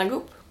vill vi gärna gå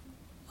upp.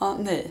 Ja,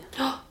 nej.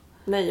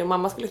 Nej, och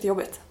mamma skulle till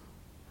jobbet.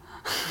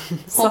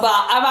 Hon bara,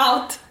 I'm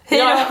out.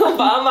 Ja, hon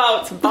bara, I'm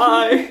out,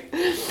 bye.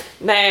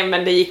 Nej,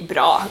 men det gick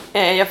bra.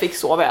 Jag fick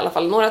sova i alla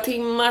fall några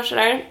timmar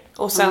sådär.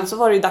 Och sen så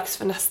var det ju dags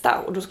för nästa.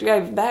 Och då skulle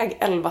jag iväg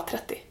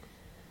 11:30.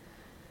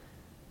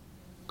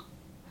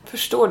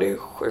 Förstår du hur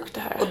sjukt det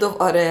här är? Och då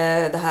var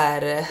det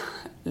här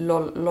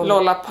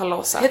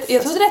Lollapalooza.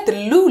 Jag trodde det hette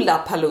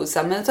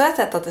Lollapalooza, men så har jag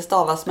sett att det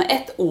stavas med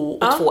ett O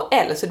och 2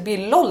 L, så det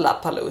blir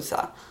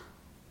Lollapalooza.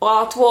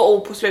 Och 2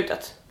 O på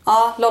slutet.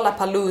 Ja,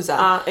 Lollapalooza.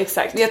 Ja,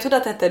 exakt. Jag trodde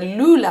att det hette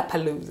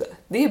Lollapalooza.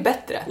 Det är ju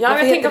bättre. Ja,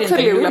 varför jag tänker också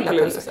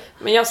Lollapalooza?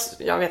 Men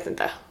jag vet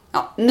inte.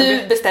 Ja,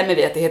 nu bestämmer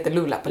vi att det heter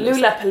Lollapalooza.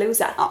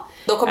 Lollapalooza. Ja,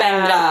 då kommer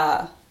jag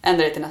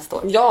ändra det till nästa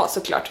år. Ja,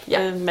 såklart. Ja.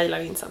 Mailar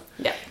in sen.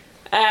 Ja.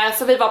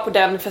 Så vi var på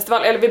den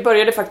festivalen, eller vi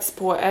började faktiskt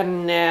på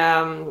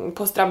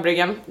på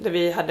Strandbryggen där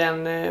vi hade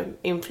en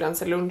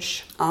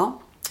influencer-lunch. Ja.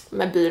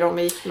 Med byrån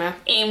vi gick med.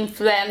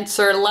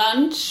 Influencer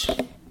lunch.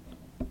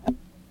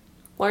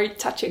 Why are you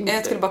touching?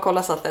 Jag skulle bara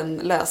kolla så att den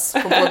lös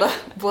på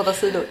båda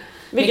sidor.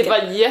 Vilket var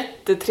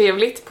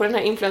jättetrevligt på den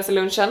här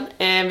influencer-lunchen.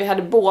 Vi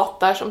hade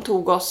båtar som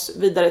tog oss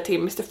vidare till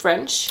Mr.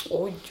 French.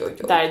 Oj,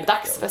 där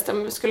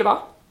dagsfesten skulle vara.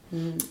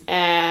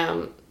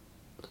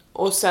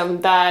 Och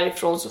sen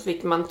därifrån så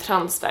fick man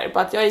transfer.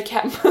 Bara att jag gick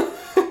hem.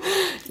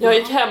 Jag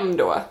gick hem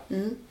då.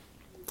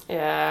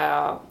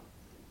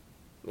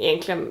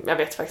 Egentligen, jag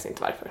vet faktiskt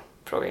inte varför.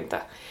 Fråga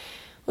inte.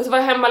 Och så var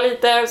jag hemma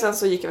lite och sen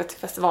så gick jag till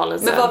festivalen.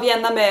 Men var vi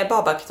gärna med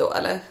Babak då,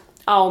 eller?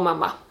 Ja, och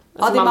mamma.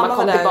 Alltså mamma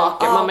kom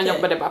tillbaka. Mamma okay.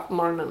 jobbade bara på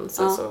morgonen,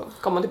 sen så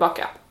kom hon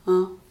tillbaka.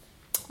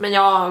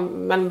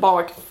 Men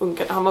Babak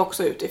funkade. Han var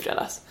också ute i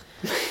fredags.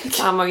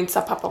 Han var ju inte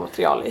så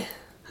pappamaterial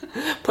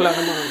på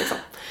lördag morgon liksom.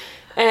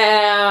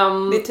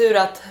 Det är tur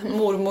att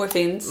mormor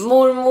finns.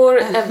 Mormor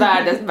är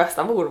världens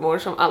bästa mormor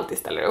som alltid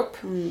ställer upp.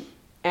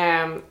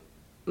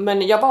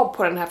 Men jag var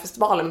på den här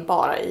festivalen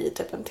bara i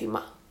typ en timme.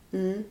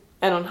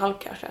 1,5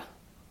 kanske.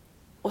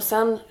 Och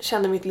sen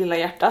kände mitt lilla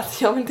hjärta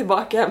att jag vill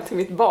tillbaka hem till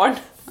mitt barn.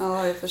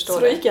 Ja, jag förstår. Så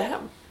då gick jag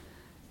hem.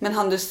 Men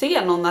hann du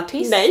se någon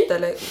artist? Nej.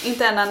 Eller?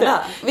 Inte en enda?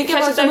 Vilka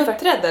var det som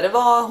uppträdde? Det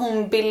var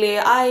hon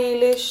Billie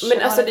Eilish?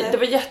 Men alltså det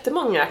var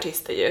jättemånga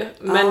artister ju.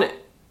 Men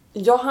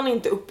jag hann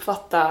inte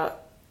uppfatta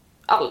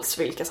alls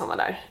vilka som var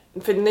där.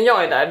 För när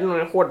jag är där, det är nog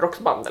en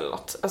hårdrocksband eller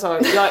något. Alltså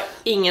jag har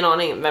ingen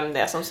aning vem det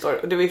är som står.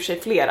 Och det var i och för sig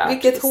flera.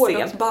 Vilket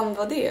hårdrocksband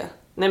var det?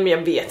 Nej, men jag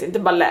vet inte,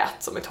 det bara lät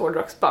som ett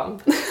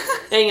hårdrocksband.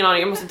 Jag har ingen aning,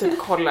 jag måste typ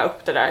kolla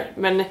upp det där.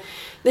 Men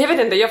jag vet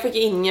inte, jag fick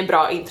inget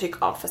bra intryck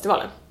av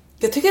festivalen.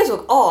 Jag tycker det såg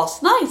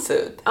asnice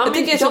ut. Ja, jag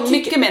tycker det såg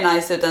mycket mer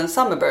nice ut än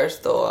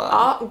Summerburst och...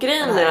 Ja,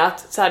 grejen är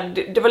att så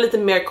här, det var lite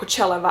mer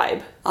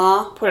Coachella-vibe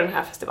på den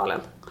här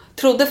festivalen.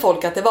 Trodde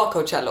folk att det var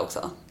Coachella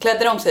också?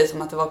 Klädde de sig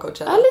som att det var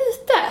Coachella? Ja,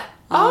 lite.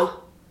 Ja.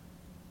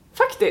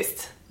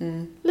 Faktiskt.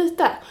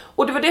 Lite.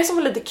 Och det var det som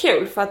var lite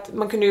kul, för att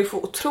man kunde ju få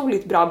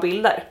otroligt bra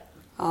bilder.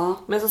 Ja.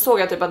 Men så såg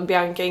jag typ att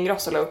Bianca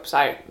Ingrosso la upp så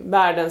här: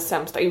 världens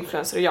sämsta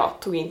influencer, och jag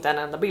tog inte en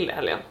enda bild i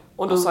helgen.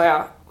 Och då sa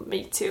jag,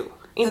 me too.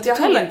 Inte jag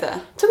heller.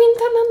 Tog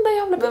inte en enda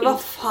jävla bild. Men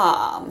vad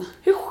fan.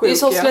 Hur sjukt. Det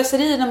är så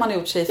slöseri när man har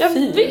gjort sig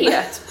fin. Jag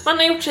vet. Man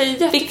har gjort sig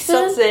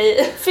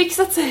jättefin.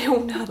 Fixat sig i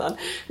onödan.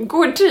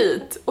 Går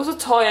dit och så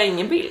tar jag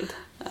ingen bild.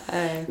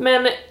 Nej.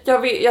 Men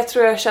jag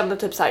tror jag kände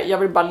typ så här: jag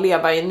vill bara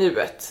leva i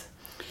nuet.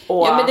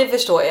 Och, ja, men det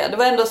förstår jag. Det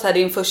var ändå så här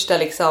din första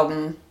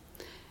liksom...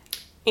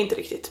 Inte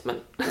riktigt, men...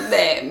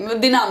 Nej,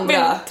 men din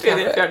andra...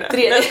 Tredje.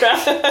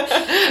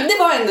 Det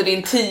var ändå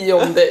din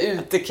 10:e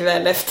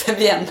utekväll efter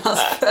Viennas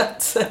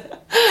födsel.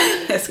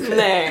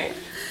 Nej,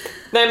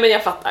 men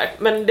jag fattar.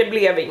 Men det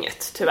blev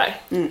inget,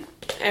 tyvärr.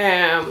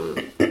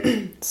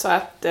 Så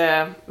att...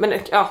 Men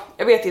ja,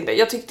 jag vet inte.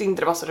 Jag tyckte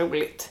inte det var så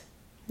roligt.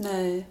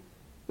 Nej.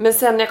 Men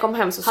sen när jag kom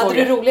hem så såg jag...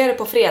 Hade du roligare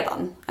på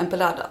fredagen än på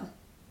lördagen?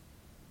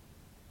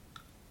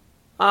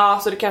 Ja,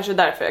 så det kanske är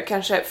därför.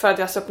 Kanske för att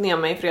jag söp ner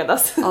mig i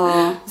fredags.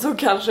 Så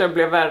kanske det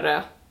blev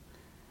värre.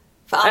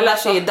 För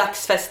annars är ju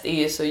dagsfest är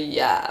ju så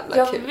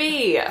jävla kul. Jag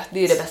vet. Det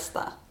är ju det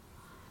bästa.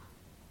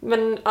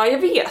 Men ja, jag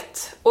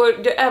vet.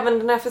 Och även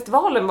den här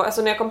festivalen var,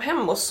 alltså när jag kom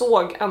hem och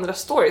såg andra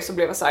stories så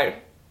blev jag så här: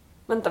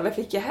 vänta, vad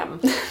fick jag hem?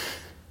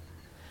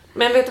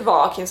 Men vet du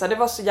vad, Kinsa? Det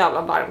var så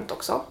jävla varmt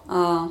också.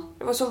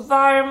 Det var så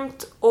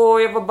varmt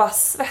och jag var bara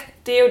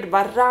svettig och det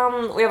bara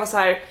rann och jag var så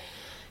här: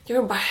 jag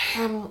vill bara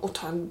hem och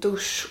ta en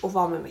dusch och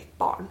vara med mitt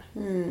barn.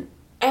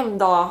 En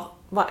dag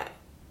var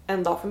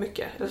en dag för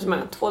mycket.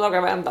 Eller 2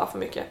 dagar var en dag för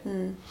mycket.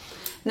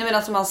 Nej, men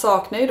alltså man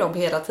saknar ju dem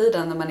hela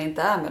tiden när man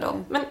inte är med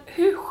dem. Men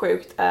hur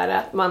sjukt är det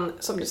att man,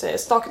 som du säger,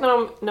 saknar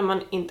dem när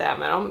man inte är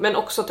med dem. Men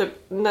också typ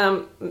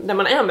när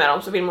man är med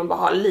dem så vill man bara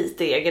ha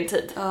lite egen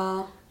tid.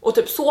 Och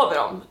typ sover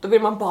dem, då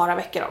vill man bara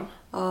väcka dem.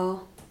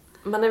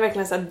 Man är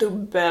verkligen så här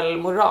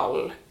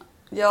dubbelmoral.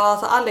 Ja,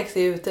 alltså Alex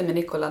är ute med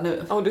Nicola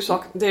nu. Och du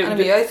saknar...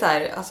 Men jag är så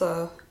här,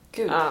 alltså,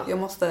 gud, jag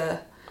måste...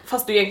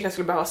 Fast du egentligen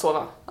skulle behöva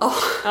sova. Ja.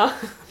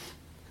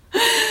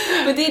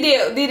 Men det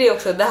är det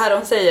också, det här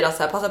de säger att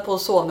så här, passa på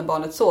att sova när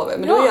barnet sover.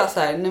 Men då är jag så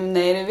här: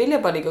 nej, nu vill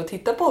jag bara ligga och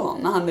titta på honom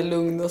när han är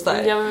lugn och så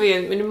här. Jag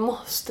vet, men du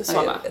måste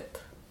sova.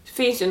 Det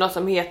finns ju något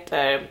som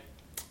heter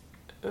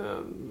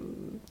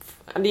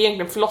det är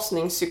egentligen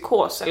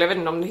förlossningspsykos, eller jag vet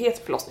inte om det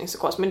heter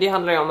förlossningspsykos, men det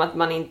handlar ju om att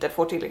man inte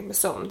får tillräckligt med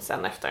sömn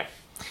sen efter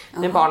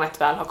när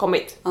barnet väl har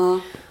kommit.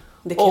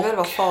 Det kan väl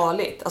vara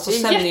farligt. Alltså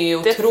sömn är ju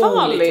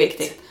otroligt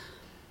viktigt.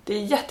 Det är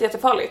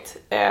jättefarligt.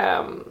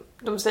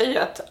 De säger ju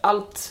att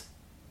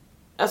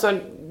alltså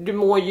du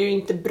mår ju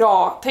inte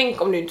bra.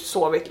 Tänk om du inte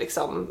sovit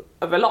liksom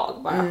överlag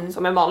bara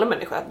som en vanlig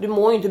människa. Du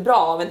mår ju inte bra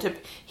av en typ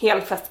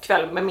hel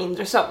festkväll med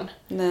mindre sömn.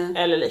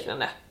 Eller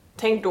liknande.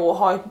 Tänk då att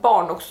ha ett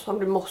barn också som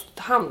du måste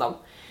ta hand om.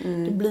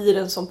 Det blir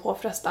en sån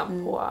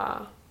påfrestan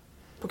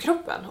på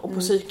kroppen och på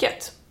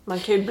psyket. Man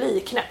kan ju bli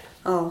knäpp.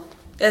 Ja.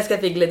 Jag älskar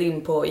att vi gled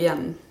in på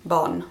igen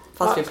barn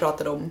fast vi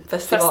pratade om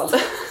festival.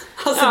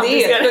 Alltså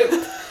det är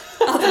sjukt.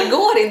 Alltså det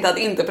går inte att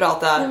inte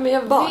prata Nej, men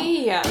jag barn.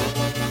 Vet.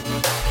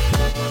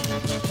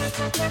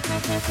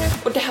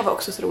 Och det här var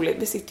också så roligt.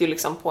 Vi sitter ju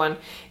liksom på en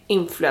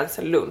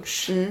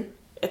influencer-lunch.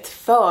 Ett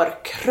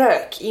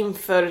förkrök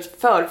inför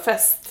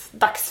förfest,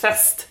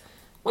 dagsfest.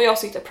 Och jag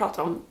sitter och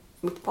pratar om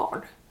mitt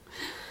barn.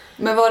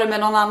 Men var det med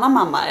någon annan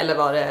mamma eller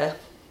var det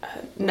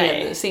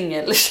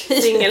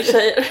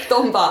singeltjejer?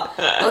 De bara,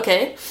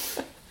 okej.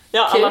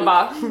 Ja, kul. Alla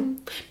bara.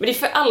 Men det är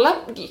för alla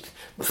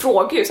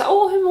frågar ju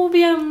så hur mår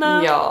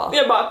Vienna? Ja.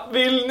 Jag bara,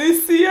 vill ni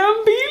se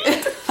en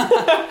bild?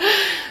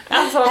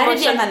 Alltså, här är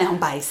Vienna när hon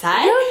bajsar.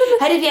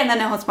 Här är Vienna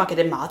när hon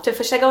smakade mat för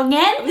första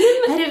gången.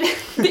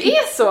 Det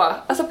är så,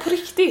 alltså på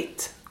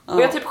riktigt.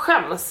 Och jag typ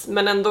skäms,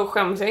 men ändå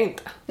skäms jag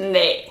inte.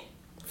 Nej.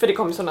 För det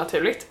kommer så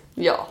naturligt.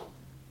 Ja.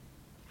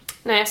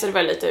 Nej, så det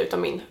var lite utav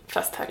min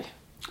festhelg.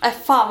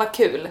 Fan vad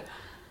kul.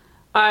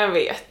 Ja, jag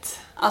vet.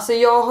 Alltså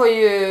jag har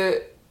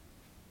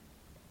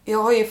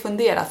ju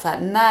funderat så här,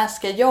 när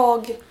ska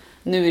jag...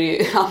 Nu är det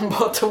ju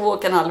bara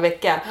 2,5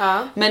 vecka.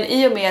 Men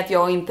i och med att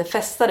jag inte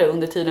festade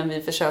under tiden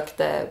vi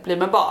försökte bli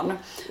med barn.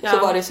 Så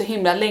var det så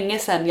himla länge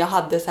sedan jag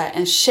hade så här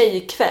en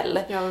tjejkväll.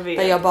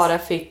 Där jag bara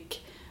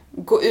fick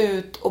gå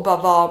ut och bara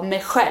vara mig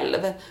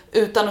själv.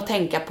 Utan att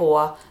tänka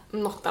på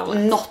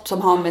något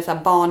som har med så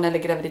här barn eller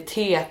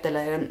graviditet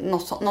eller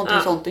någonting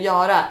sånt att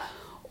göra.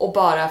 Och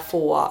bara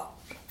få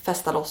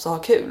festa loss och ha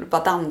kul.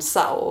 Bara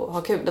dansa och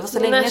ha kul. Det var så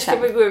länge sedan. När ska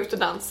vi gå ut och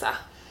dansa?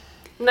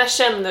 När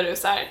känner du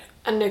så här?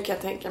 Nu kan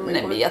jag tänka mig.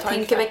 Nej, men jag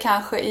tänker väl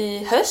kanske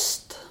i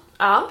höst.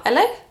 Ja.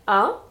 Eller?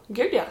 Ja,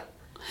 gud ja.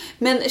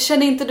 Men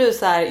känner inte du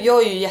så här,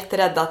 jag är ju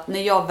jätterädd att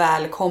när jag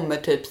väl kommer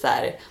typ så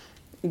här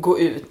gå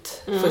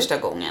ut första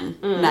gången,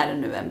 när det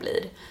nu än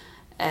blir,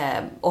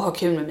 och ha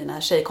kul med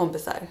mina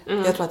tjejkompisar.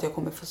 Jag tror att jag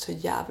kommer få så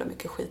jävla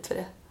mycket skit för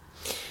det.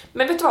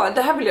 Men vet du vad,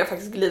 det här vill jag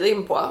faktiskt glida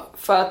in på.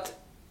 För att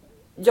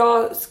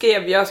jag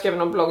skrev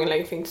någon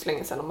blogginlägg för inte så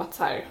länge sedan om att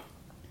så här,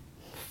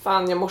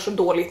 fan jag mår så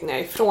dåligt när jag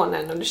är ifrån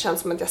henne och det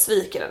känns som att jag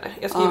sviker henne.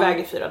 Jag ska iväg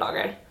i 4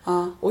 dagar.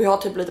 Och jag har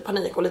typ lite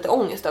panik och lite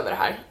ångest över det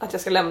här. Att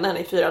jag ska lämna henne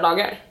i 4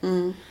 dagar.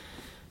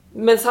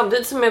 Men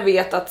samtidigt som jag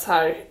vet att så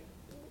här,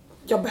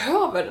 jag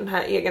behöver den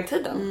här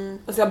egentiden.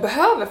 Alltså jag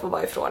behöver få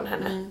vara ifrån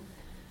henne.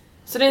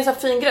 Så det är en sån här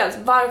fin gräns.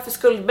 Varför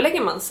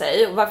skuldbelägger man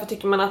sig? Och varför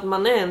tycker man att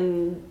man är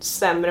en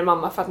sämre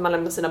mamma för att man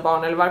lämnar sina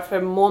barn? Eller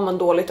varför mår man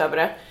dåligt över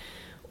det?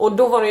 Och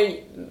då var det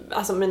ju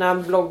alltså mina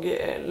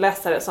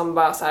bloggläsare som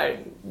bara så här,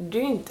 du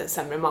är inte en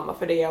sämre mamma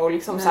för det. Och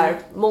liksom så här,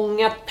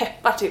 många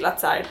peppar till att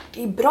så här,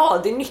 det är bra,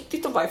 det är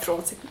nyttigt att vara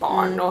ifrån sitt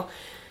barn. Och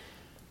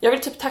jag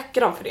vill typ tacka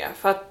dem för det.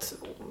 För att,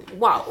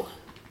 wow.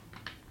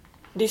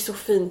 Det är så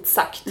fint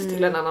sagt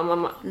till en annan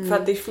mamma. För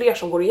att det är fler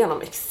som går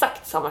igenom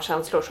exakt samma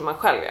känslor som man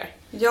själv gör.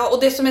 Ja, och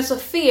det som är så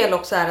fel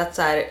också är att,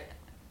 så här,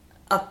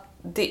 att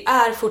det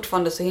är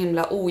fortfarande så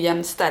himla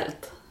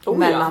ojämställt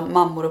mellan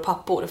mammor och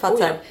pappor. För att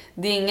så här,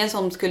 det är ingen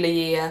som skulle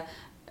ge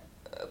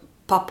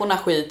papporna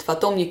skit för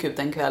att de gick ut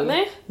en kväll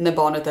när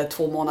barnet är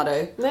 2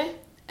 månader. Nej.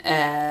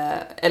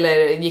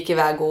 Eller gick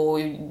iväg och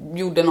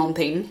gjorde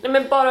någonting. Nej,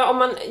 men bara om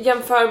man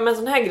jämför med en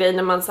sån här grej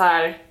när man så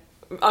här,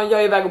 ja,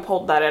 jag är iväg och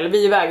poddar eller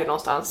vi är iväg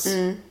någonstans.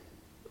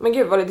 Men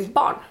gud, var det ditt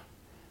barn?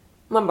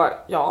 Man bara,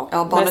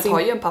 ja barnet har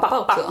ju en pappa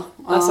också.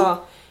 Alltså,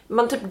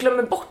 man typ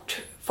glömmer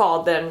bort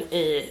fadern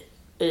i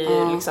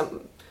liksom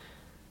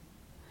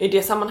i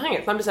det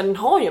sammanhanget. Man blir så här, den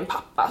har ju en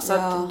pappa. Så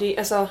att det,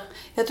 alltså...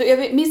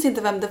 jag minns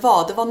inte vem det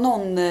var. Det var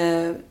någon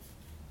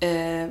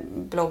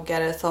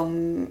bloggare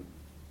som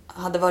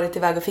hade varit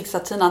iväg och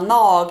fixat sina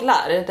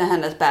naglar när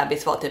hennes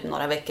bebis var typ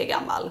några veckor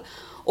gammal.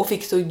 Och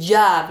fick så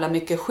jävla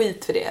mycket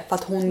skit för det. För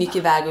att hon gick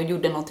iväg och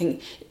gjorde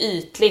någonting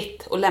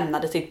ytligt och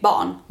lämnade sitt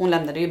barn. Hon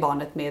lämnade ju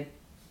barnet med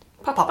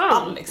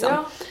pappan liksom.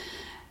 Ja.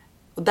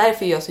 Och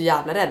därför är jag så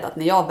jävla rädd att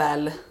när jag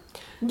väl...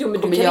 Jo,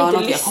 men du kan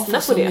inte lyssna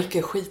på det.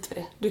 Mycket skit för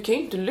det. Du kan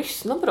ju inte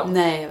lyssna på dem.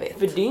 Nej, jag vet.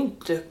 För det är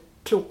inte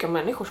kloka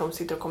människor som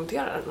sitter och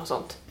kommenterar eller något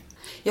sånt.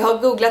 Jag har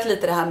googlat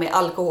lite det här med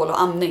alkohol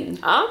och amning.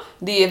 Ja.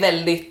 Det är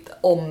väldigt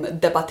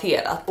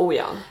omdebatterat. Oh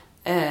ja.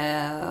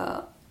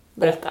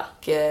 Berätta.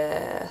 Och,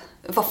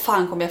 vad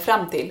fan kom jag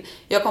fram till?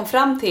 Jag kom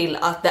fram till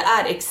att det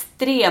är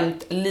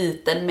extremt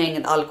liten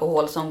mängd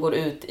alkohol som går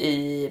ut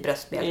i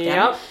bröstmjölken.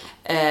 Ja.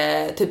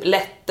 Typ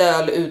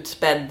lättöl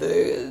utspädd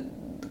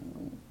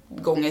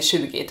gånger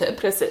 20 typ.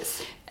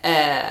 Precis.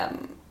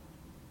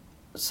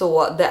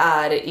 Så det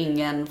är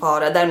ingen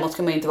fara. Däremot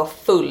ska man ju inte vara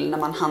full när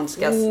man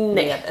handskas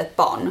med ett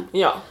barn.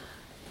 Ja.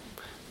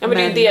 Ja, men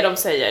det är det de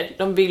säger.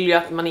 De vill ju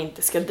att man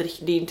inte ska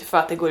dricka. Det är inte för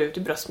att det går ut i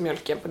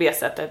bröstmjölken på det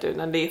sättet,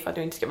 utan det är för att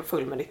du inte ska vara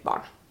full med ditt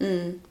barn.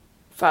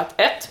 För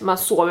att 1, man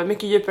sover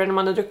mycket djupare när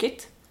man har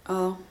druckit.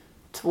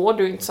 2,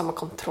 du har inte samma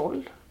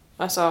kontroll.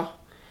 Alltså,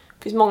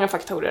 det finns många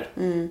faktorer.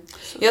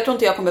 Jag tror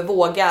inte jag kommer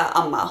våga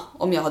amma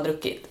om jag har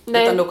druckit.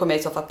 Nej. Utan då kommer jag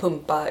i så fall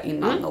pumpa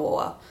innan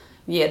och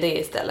ge det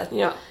istället.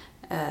 Ja.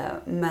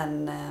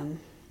 Men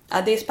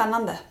det är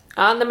spännande.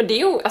 Ja, nej, men det är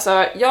ju,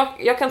 alltså,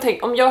 jag kan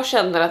tänka, om jag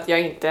känner att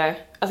jag inte,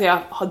 alltså jag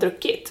har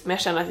druckit, men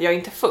jag känner att jag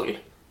inte är full,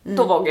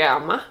 då vågar jag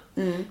amma.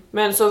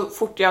 Men så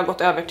fort jag har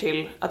gått över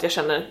till att jag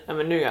känner,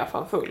 men nu är jag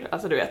fan full,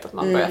 alltså du vet att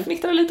man börjar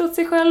fnittra lite åt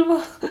sig själv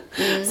och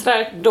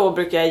sådär, då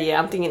brukar jag ge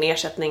antingen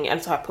ersättning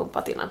eller så har jag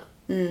pumpat innan.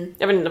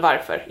 Jag vet inte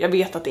varför, jag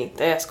vet att det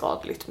inte är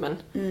skadligt, men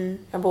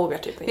jag vågar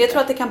typ inte. Jag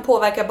tror att det kan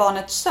påverka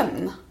barnets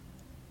sömn,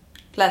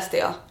 läste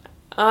jag.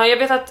 Ja, jag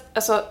vet att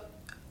alltså,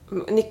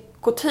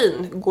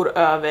 nikotin går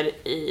över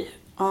i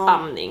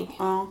amning.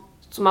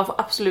 Så man får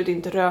absolut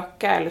inte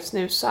röka eller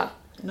snusa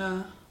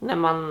när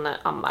man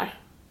ammar.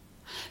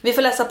 Vi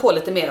får läsa på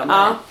lite mer om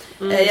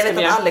det. Jag vet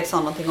att Alex sa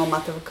någonting om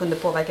att det kunde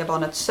påverka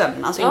barnets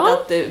sömn. Alltså inte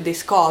att det är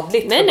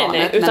skadligt för barnet.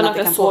 Nej, utan men att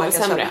det kan sover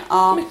sämre.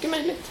 Mycket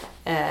möjligt.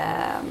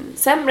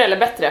 Sämre eller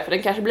bättre, för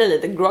den kanske blir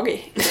lite groggy.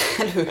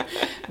 Eller hur?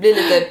 Blir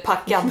lite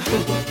packad.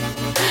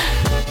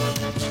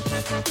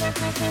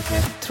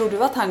 Tror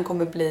du att han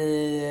kommer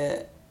bli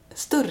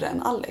större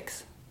än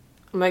Alex?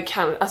 Men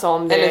kan, alltså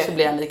om det... Eller så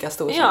blir han lika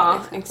stor som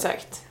Alex. Ja,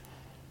 exakt.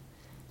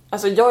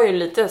 Alltså jag är ju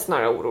lite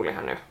snarare orolig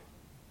här nu.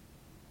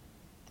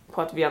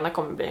 På att Vienna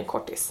kommer bli en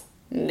kortis.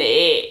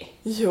 Nej.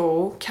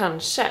 Jo,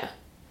 kanske.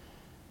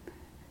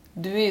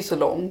 Du är ju så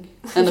lång.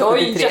 Jag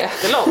är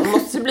jättelång.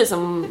 Måste bli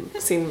som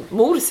sin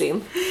mor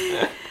sin.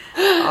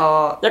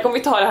 Jag kommer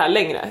ta det här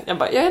längre.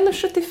 Jag är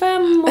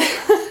 1,75 och...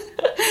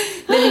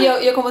 Nej, men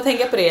jag kommer att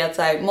tänka på det att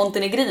så här,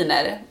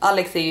 montenegriner,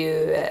 Alex är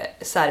ju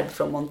serb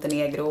från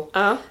Montenegro.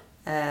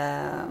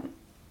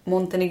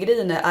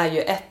 Montenegriner är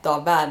ju ett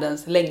av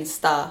världens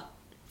längsta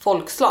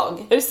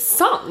folkslag. Är det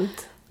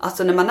sant?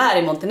 Alltså när man är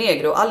i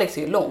Montenegro, Alex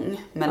är ju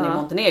lång, men i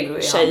Montenegro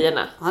är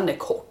tjejerna. Han är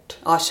kort.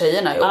 Ja,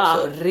 tjejerna är ju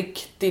också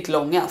riktigt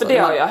långa. För det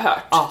har jag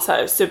hört. Så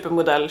här,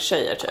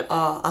 supermodell-tjejer typ.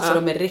 Ja, alltså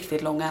de är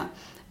riktigt långa.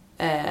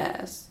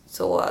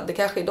 Så det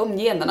kanske är de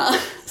generna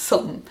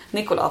som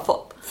Nikola har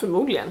fått.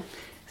 Förmodligen.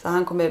 Så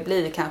han kommer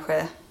bli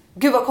kanske...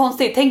 Gud vad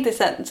konstigt, tänk dig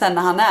sen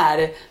när han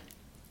är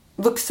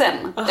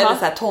vuxen eller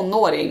så här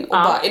tonåring och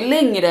bara är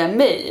längre än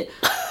mig.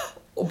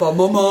 Och bara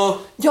mamma.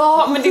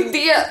 Ja, men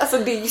det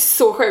är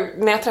så sjukt.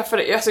 När jag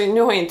träffade, alltså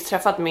nu har jag inte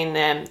träffat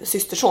min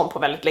systerson på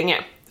väldigt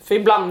länge. För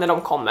ibland när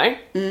de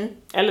kommer,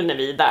 eller när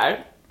vi är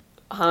där,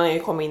 han har ju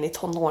kommit in i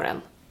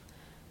tonåren.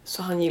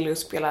 Så han gillar ju att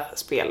spela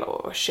spel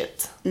och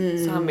shit.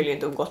 Så han vill ju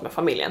inte umgås med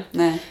familjen.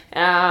 Nej.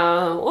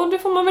 Och det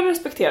får man väl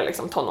respektera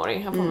liksom,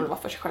 tonåring. Han får väl vara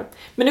för sig själv.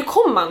 Men nu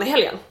kom han i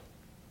helgen.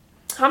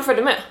 Han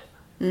följde med.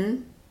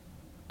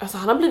 Alltså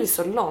han har blivit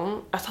så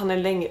lång att han är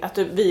längre, att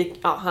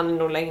han är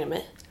nog längre än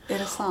mig. Är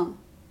det sant?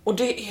 Och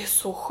det är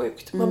så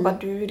sjukt. Man bara,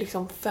 du är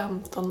liksom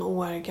 15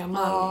 år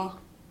gammal. Ja.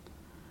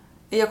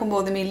 Jag kommer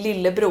ihåg att min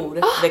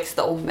lillebror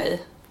växte om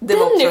mig. Det Den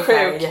var också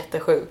är sjuk.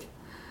 Jättesjukt.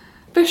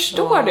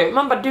 Förstår du?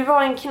 Man bara, du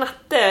var en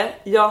knatte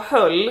jag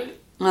höll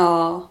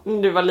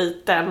när du var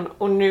liten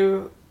och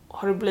nu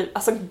har du blivit...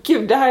 Alltså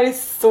gud, det här är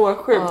så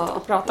sjukt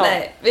att prata om.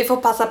 Nej, vi får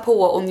passa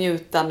på att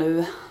njuta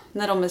nu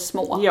när de är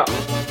små. Ja.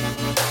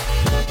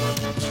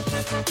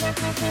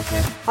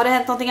 Har det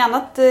hänt någonting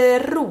annat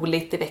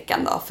roligt i veckan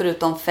då?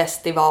 Förutom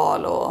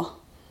festival och...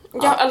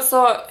 Ja,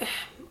 alltså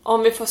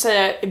om vi får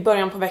säga i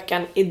början på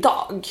veckan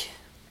idag.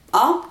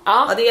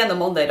 Ja, det är ändå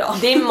måndag idag.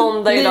 Det är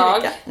måndag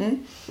idag. Ny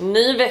vecka.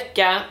 Ny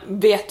vecka.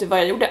 Vet du vad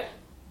jag gjorde?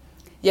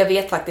 Jag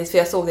vet faktiskt, för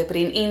jag såg det på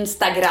din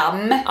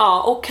Instagram.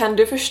 Ja, och kan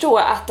du förstå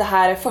att det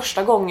här är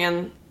första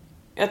gången,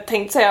 jag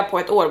tänkte säga på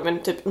ett år,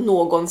 men typ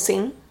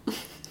någonsin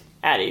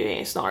är det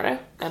ju snarare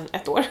än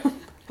ett år,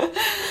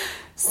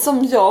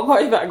 som jag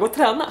var iväg och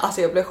träna.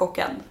 Alltså jag blev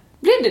chockad.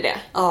 Blev det det?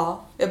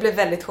 Ja, jag blev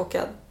väldigt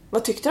chockad.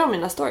 Vad tyckte du om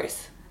mina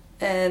stories?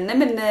 Nej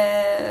men...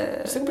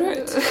 Det såg bra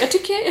ut. Jag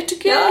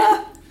tycker... Ja.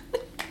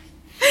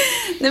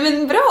 Nej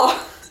men bra.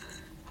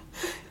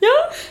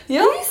 Ja,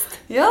 visst.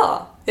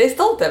 Ja, jag är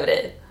stolt över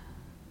dig.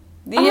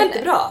 Det är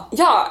jättebra.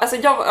 Ja, alltså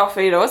för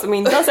er då som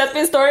inte har sett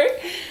min story.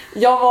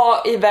 Jag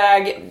var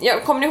iväg,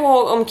 kommer ni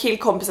ihåg om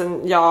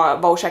killkompisen jag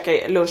var och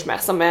käkade lunch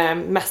med som är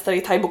mästare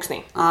i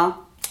thaiboxning? Ja.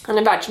 Han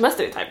är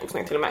världsmästare i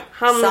thaiboxning till och med.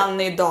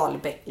 Sanny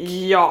Dahlbäck.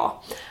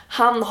 Ja.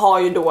 Han har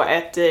ju då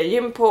ett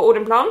gym på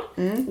Odenplan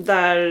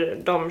där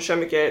de kör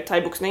mycket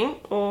thaiboxning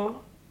och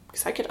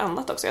säkert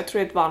annat också. Jag tror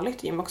det är ett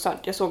vanligt gym också.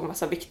 Jag såg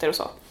massa vikter och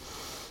så.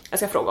 Jag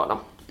ska fråga honom.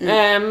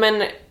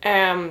 Men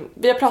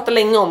vi har pratat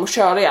länge om att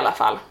köra i alla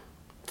fall.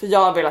 För jag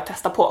har velat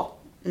testa på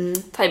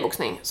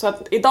thaiboxning. Så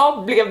att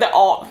idag blev det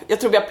av. Jag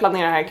tror vi har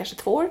planerat här kanske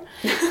 2 år.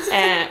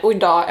 Och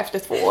idag efter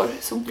 2 år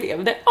så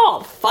blev det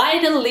av.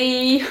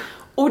 Finally!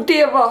 Och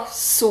det var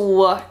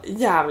så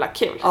jävla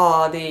kul.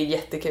 Ja, det är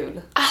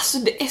jättekul. Alltså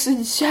det är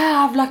så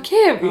jävla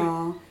kul.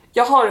 Ja.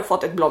 Jag har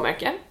fått ett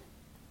blåmärke.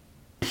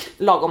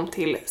 Lagom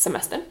till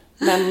semestern.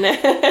 Men,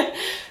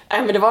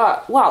 men det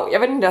var, wow, jag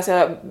vet inte hur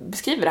jag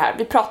beskriver det här.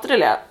 Vi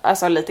pratade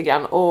alltså lite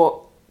grann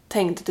och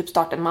tänkte typ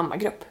starta en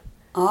mammagrupp.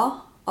 Ja.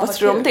 Vad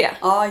tror du om det?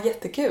 Ja,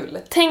 jättekul.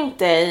 Tänk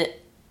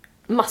dig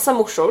massa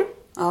morsor.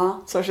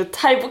 Ja. Så kör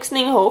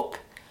thaiboxning ihop.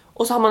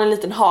 Och så har man en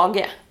liten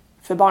hage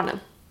för barnen.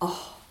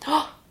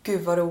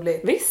 Gud vad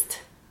roligt. Visst?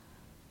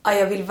 Ja,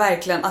 jag vill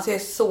verkligen, alltså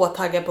jag är så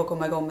taggad på att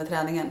komma igång med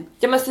träningen.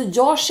 Ja, men så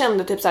jag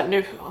kände typ så här,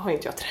 nu har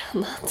inte jag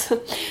tränat.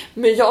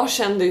 Men jag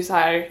kände ju så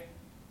här,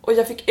 och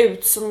jag fick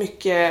ut så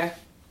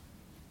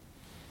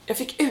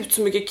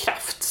mycket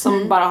kraft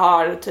som bara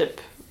har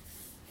typ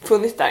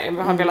funnits där.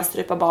 Jag har velat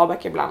strypa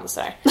Babak ibland och så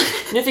där.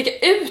 Nu fick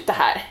jag ut det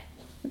här.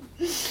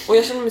 Och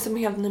jag kände mig som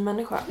en helt ny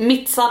människa.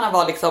 Mittsarna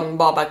var liksom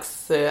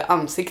Babaks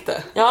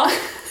ansikte. Ja.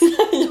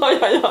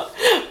 Ja.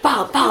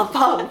 Bam.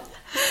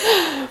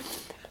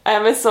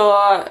 Men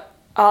så,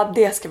 ja,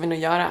 det ska vi nog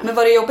göra. Men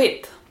var det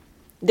jobbigt?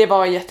 Det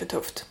var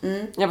jättetufft.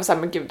 Jag var såhär,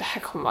 men gud, det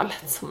här kommer vara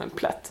lätt som en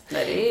plätt.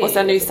 Nej, och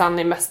sen är ju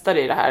Sanni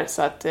mästare i det här,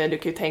 så att du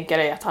kan ju tänka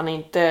dig att han är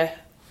inte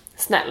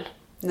snäll.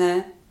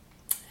 Nej.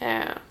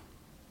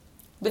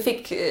 Du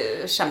fick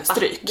kämpa.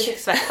 Stryk. Du fick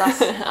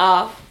svettas.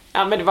 Ja,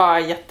 men det var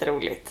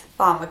jätteroligt.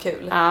 Fan vad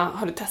kul. Ja,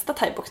 har du testat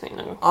thaiboxning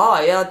någon gång?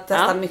 Ja, jag har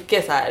testat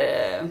mycket så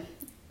här,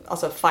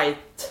 alltså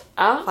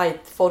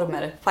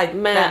fightformer,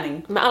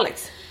 fight-träning. Med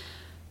Alex?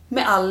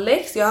 Med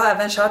Alex, jag har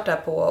även kört där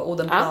på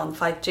Odenplan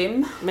Fight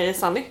Gym. Med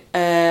Sandy?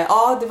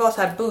 Ja, det var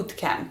så här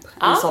bootcamp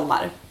en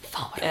sommar.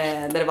 Fan vad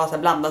där det var så här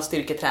blandad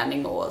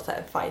styrketräning och så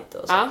här fight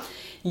och så.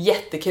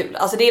 Jättekul.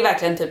 Alltså det är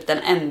verkligen typ den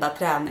enda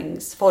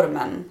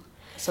träningsformen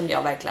som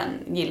jag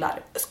verkligen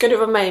gillar. Ska du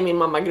vara med i min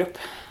mammagrupp?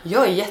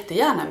 Jag är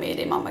jättegärna med i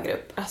din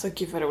mammagrupp. Alltså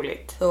gud vad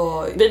roligt.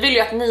 Så... Vi vill ju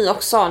att ni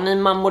också, ni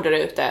mammor där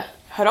ute,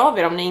 hör av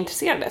er om ni är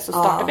intresserade, så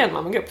startar vi en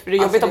mammagrupp. För det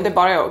är jobbigt om det är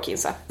bara jag och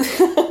Kinsa.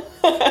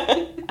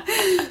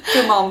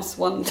 Two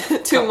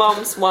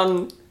moms,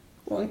 one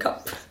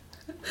cup.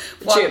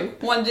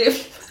 One gym.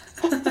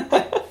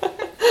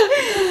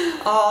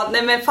 Ja,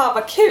 nej men fan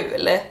vad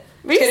kul.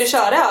 Visst? Ska du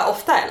köra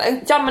ofta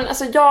eller? Ja, men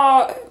alltså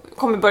jag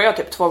kommer börja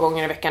typ 2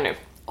 gånger i veckan nu.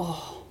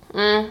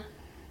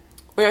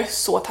 Och jag är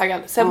så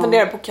taggad. Sen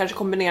funderar jag på att kanske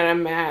kombinera det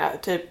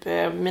med typ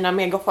mina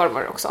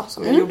megaformer också,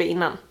 som jag gjorde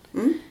innan.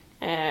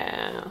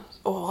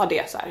 Och ha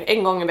det så här: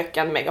 1 gång i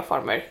veckan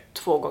megaformer,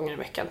 2 gånger i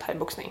veckan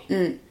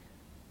thaiboxning.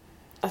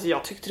 Alltså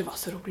jag tyckte det var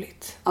så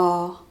roligt.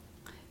 Ja.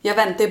 Jag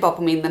väntar ju bara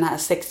på den här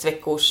 6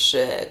 veckors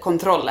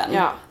kontrollen.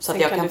 Ja, så att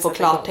jag kan få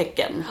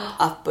klartecken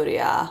att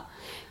börja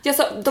de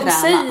träna.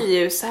 säger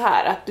ju så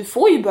här att du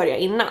får ju börja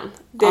innan.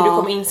 Det du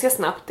kommer inse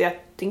snabbt är att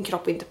din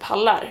kropp inte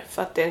pallar.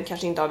 För att den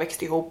kanske inte har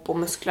växt ihop och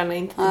musklerna är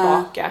inte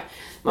tillbaka.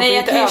 Man får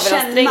inte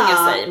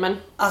överanstränga sig. Men...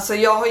 Alltså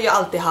jag har ju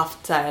alltid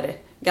haft så här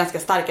ganska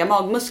starka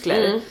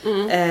magmuskler.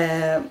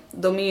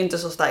 De är ju inte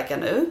så starka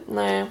nu.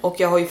 Nej. Och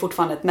jag har ju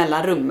fortfarande ett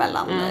mellanrum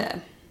mellan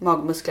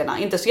magmusklerna.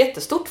 Inte så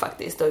jättestort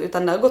faktiskt,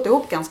 utan det har gått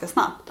ihop ganska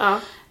snabbt.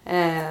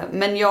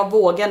 Men jag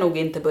vågar nog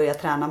inte börja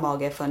träna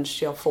mage förrän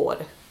jag får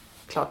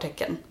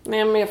klartecken.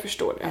 Nej, men jag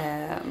förstår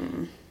det.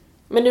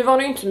 Men nu var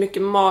det ju inte så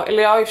mycket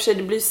eller ja, i och för sig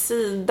det blir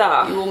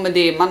sida. Jo, men det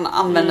är, man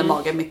använder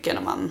magen mycket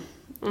när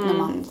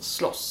man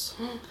slåss.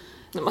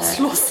 När man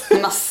slåss.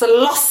 När man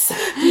slåss.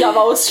 Jag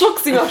var och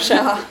slogs i morse.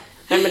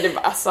 Nej, men det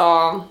var alltså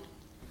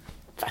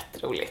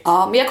fett roligt.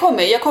 Ja, men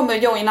jag kommer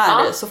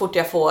joina så fort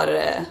jag får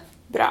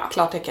bra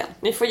klartecken.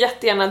 Ni får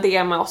jättegärna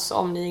DMa oss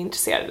om ni är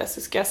intresserade,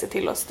 så ska jag se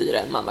till att styra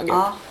en mammagrupp.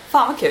 Ja,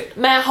 fan vad kul.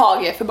 Med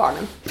hage för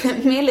barnen.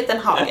 Med en liten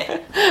hage.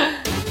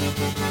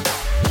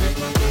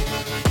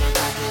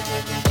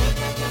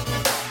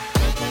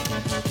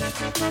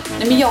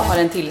 Nej, men jag har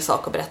en till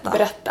sak att berätta.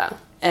 Berätta.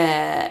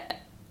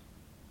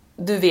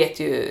 Du vet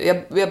ju,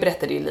 jag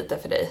berättade ju lite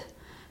för dig.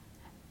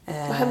 Vad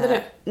hände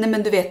nu? Nej,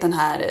 men du vet den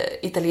här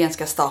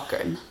italienska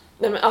stalkern.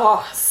 Nej, men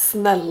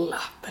snälla,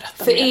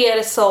 berätta. För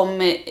er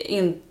som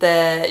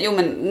inte... Jo,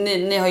 men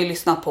ni har ju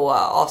lyssnat på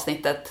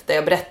avsnittet där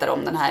jag berättar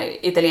om den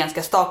här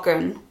italienska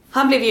stalkern.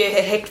 Han blev ju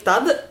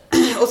häktad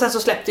och sen så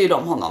släppte ju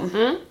de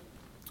honom.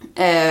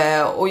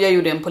 Och jag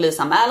gjorde en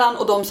polisanmälan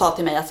och de sa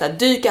till mig att så här,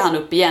 dyker han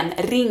upp igen,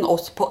 ring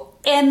oss på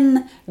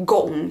en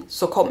gång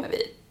så kommer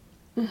vi.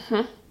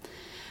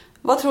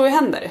 Vad tror du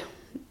händer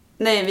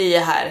när vi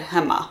är här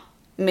hemma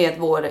med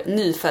vår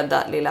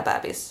nyfödda lilla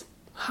bebis?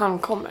 Han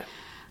kommer.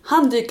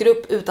 Han dyker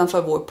upp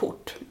utanför vår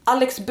port.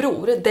 Alex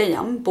bror,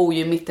 Dejan, bor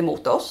ju mitt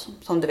emot oss,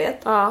 som du vet.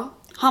 Ja.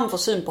 Han får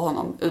syn på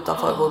honom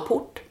utanför vår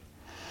port.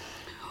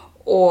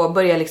 Och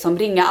börjar liksom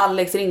ringa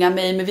Alex, ringa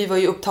mig, men vi var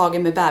ju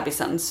upptagen med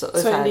bebisen. Så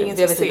här, jag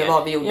vet inte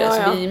vad vi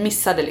gjorde, så vi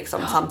missade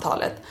liksom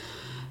samtalet.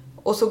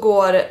 Och så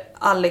går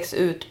Alex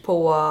ut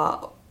på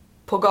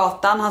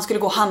gatan, han skulle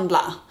gå och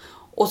handla.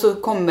 Och så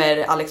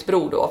kommer Alex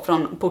bror då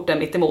från porten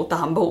mitt emot där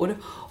han bor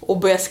och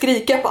börjar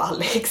skrika på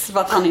Alex för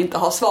att han inte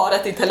har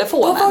svarat i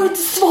telefonen. Vad var det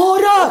inte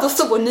svarat? Då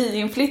står vår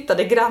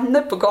nyinflyttade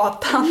granne på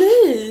gatan.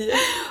 Nej!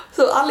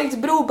 Så Alex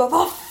bror bara,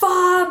 vad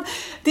fan?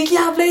 Din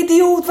jävla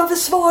idiot, varför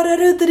svarar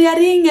du inte när jag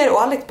ringer?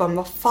 Och Alex bara,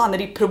 vad fan är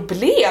det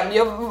problem?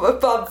 Jag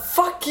bara,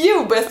 fuck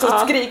you, börjar stå och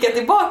skrika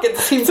tillbaka till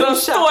sin brorsa. De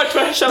står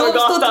tvärs över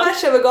gatan. De står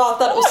tvärs över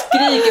gatan och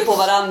skriker på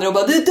varandra och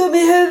bara, du är dum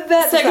i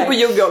huvudet. Säkert på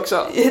jugge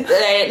också.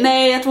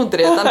 Nej, jag tror inte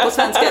det. Utan på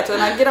svenska, jag tror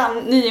den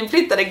här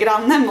nyinflyttade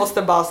grannen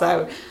måste bara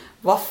säga,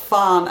 vad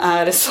fan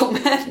är det som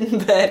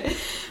händer?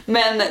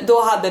 Men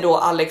då hade då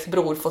Alex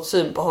bror fått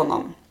syn på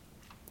honom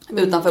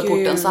utanför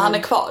porten, så han är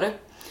kvar.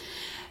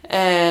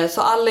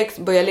 Så Alex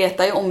börjar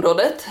leta i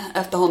området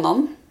efter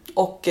honom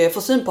och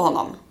får syn på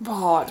honom.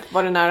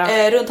 Var det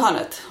nära? Runt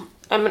hörnet.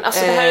 Men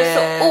alltså det här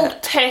är så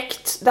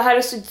otäckt. Det här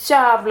är så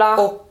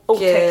jävla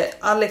otäckt.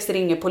 Alex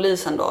ringer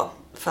polisen då.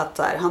 För att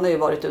han har ju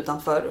varit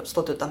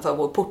stått utanför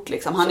vår port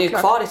liksom. Han är ju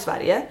kvar i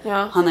Sverige.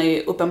 Ja. Han har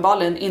ju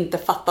uppenbarligen inte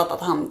fattat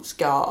att han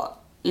ska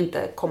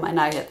inte komma i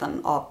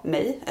närheten av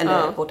mig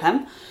eller vårt hem.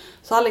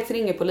 Så Alex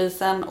ringer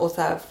polisen och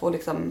så här får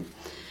liksom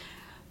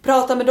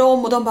prata med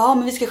dem och de bara,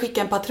 men vi ska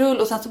skicka en patrull,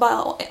 och sen så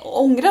bara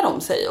ångrar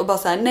de sig och bara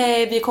så här,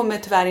 nej, vi kommer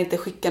tyvärr inte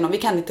skicka någon, vi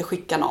kan inte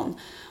skicka någon.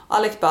 Och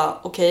Alex bara,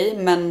 okej,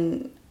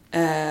 men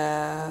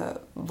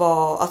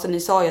alltså ni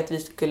sa ju att vi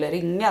skulle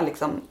ringa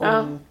liksom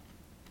om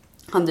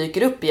han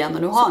dyker upp igen,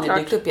 och nu har han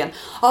ju dykt upp igen.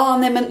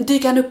 Nej, men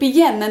dyker han upp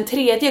igen en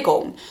tredje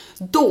gång,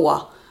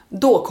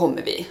 då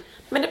kommer vi.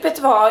 Men vet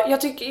du vad,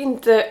 jag tycker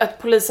inte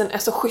att polisen är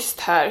så schysst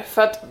här,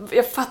 för att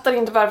jag fattar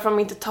inte varför de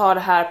inte tar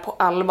det här på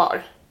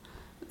allvar.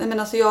 Nej, men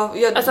alltså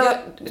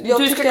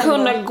du ska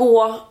kunna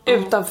gå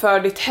utanför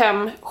ditt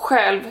hem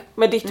själv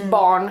med ditt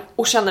barn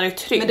och känna dig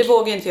trygg. Men det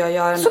vågar inte jag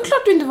göra.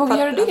 Såklart du inte vågar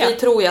göra det. Vi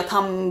tror ju att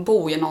han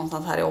bor ju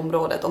någonstans här i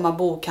området. Om man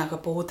bor kanske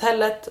på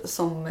hotellet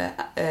som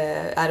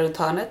är runt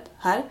hörnet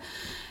här.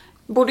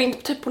 Borde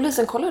inte typ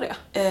polisen kolla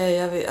det?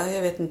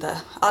 Jag vet inte.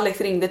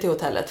 Alex ringde till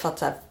hotellet för att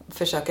så här,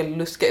 försöka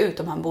luska ut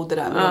om han bodde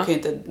där. Men de kan ju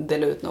inte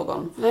dela ut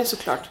någon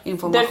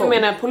information. Därför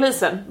menar jag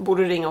polisen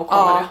borde ringa och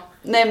kolla det.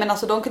 Nej, men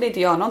alltså de kunde inte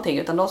göra någonting,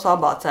 utan de sa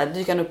bara att så här,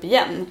 dyker han upp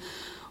igen.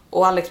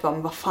 Och Alex bara,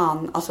 men vad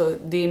fan, alltså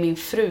det är min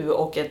fru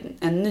och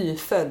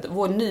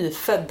vår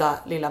nyfödda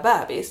lilla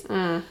bebis.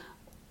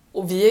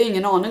 Och vi har ju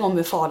ingen aning om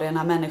hur farlig den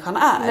här människan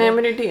är. Nej,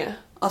 men det är det.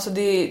 Alltså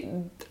det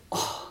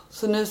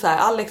så nu så här,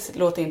 Alex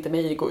låter inte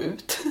mig gå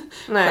ut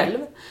själv.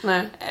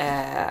 Nej.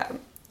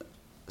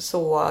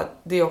 Så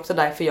det är också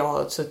därför jag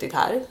har suttit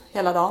här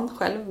hela dagen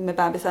själv med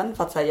bebisen.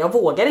 För att säga, jag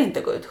vågar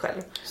inte gå ut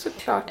själv.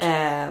 Såklart.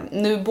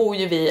 Nu bor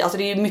ju vi, alltså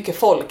det är ju mycket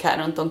folk här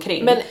runt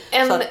omkring. Men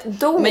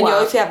men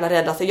jag är så jävla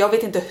rädd. Alltså jag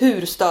vet inte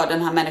hur störd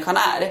den här människan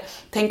är.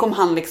 Tänk om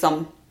han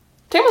liksom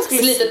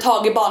sliter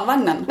tag i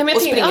barnvagnen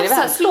och springer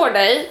iväg. Slår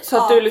dig så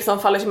att du liksom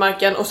faller till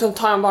marken och sen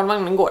tar han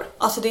barnvagnen och går.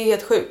 Alltså det är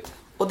helt sjukt.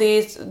 Och det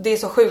är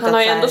så sjukt. Han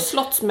har ju ändå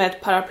slått med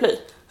ett paraply.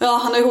 Ja,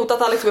 han har ju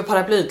hotat Alex med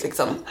paraplyt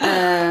liksom.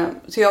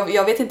 Så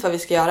jag vet inte vad vi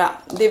ska göra.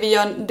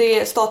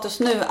 Status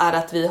nu är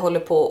att vi håller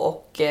på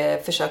och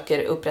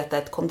försöker upprätta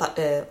ett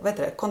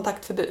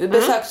kontaktförbud,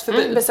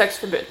 besöksförbud.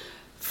 Besöksförbud.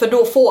 För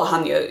då får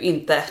han ju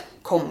inte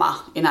komma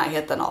i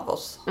närheten av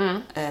oss.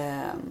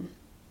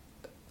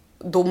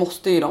 Då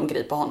måste ju de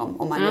gripa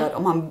honom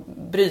om han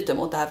bryter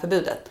mot det här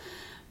förbudet.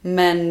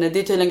 Men det är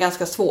tydligen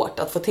ganska svårt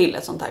att få till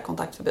ett sånt här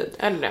kontaktförbud.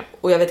 Är det?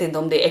 Och jag vet inte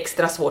om det är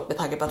extra svårt med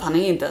tanke på att han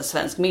är inte en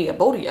svensk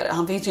medborgare.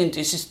 Han finns ju inte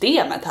i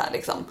systemet här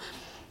liksom.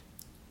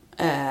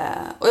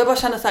 Och jag bara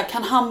känner så här,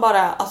 kan han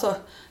bara, alltså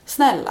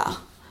snälla,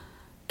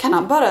 kan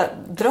han bara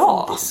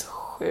dra? Det är så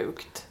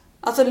sjukt.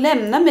 Alltså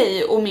lämna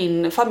mig och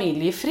min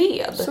familj i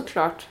fred.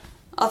 Såklart.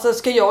 Alltså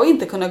ska jag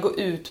inte kunna gå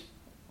ut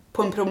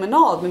på en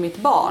promenad med mitt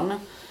barn?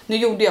 Nu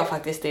gjorde jag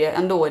faktiskt det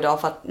ändå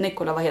idag för att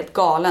Nikola var helt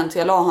galen, så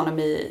jag la honom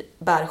i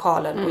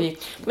bärsjalen och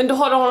gick. Men du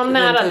har honom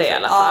nära dig i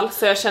alla fall,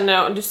 så jag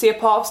känner, du ser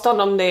på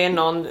avstånd om det är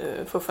någon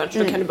fuffens,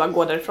 då kan du bara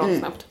gå därifrån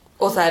snabbt.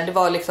 Och så här, det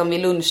var liksom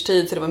vid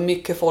lunchtid så det var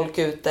mycket folk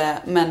ute,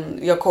 men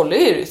jag kollar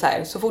ju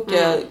så fort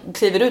jag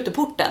kliver ut ur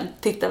porten,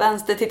 tittar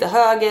vänster, tittar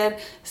höger,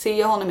 ser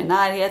jag honom i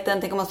närheten,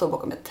 tänk om man står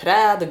bakom ett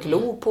träd och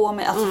glor på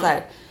mig, alltså så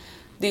här,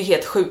 det är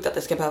helt sjukt att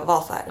det ska behöva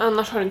vara så här.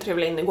 Annars har du en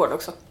trevlig innergård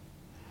också.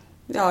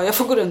 Ja, jag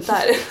får gå runt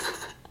där.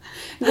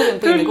 Nej,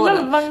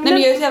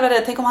 men jag är så jävla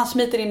rädd. Tänk om han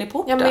smiter in i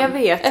porten. Ja, men jag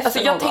vet. Alltså,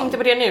 jag tänkte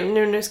på det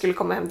nu när jag skulle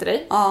komma hem till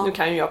dig. Nu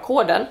kan ju jag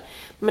koden.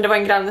 Men det var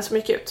en granne som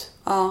gick ut.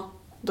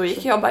 Då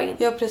gick jag bara in.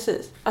 Ja,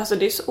 precis. Alltså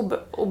det är så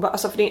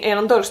alltså för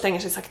en dörr stänger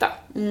sig sakta.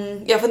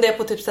 Jag funderar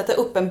på att typ sätta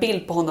upp en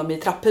bild på honom i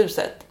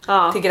trapphuset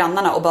till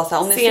grannarna och bara så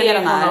här, om ni ser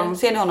den här,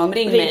 ser ni honom,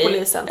 ring mig.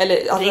 Polisen.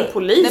 Eller ring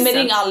polisen. Nej,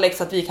 men ring Alex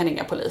så att vi kan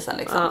ringa polisen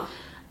liksom.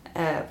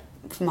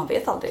 För man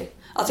vet aldrig.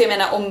 Alltså jag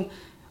menar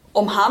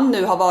om han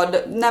nu har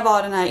varit, när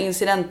var den här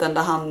incidenten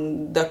där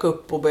han dök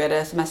upp och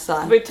började smsa?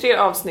 Det var ju 3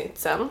 avsnitt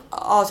sen.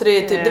 Ja, så det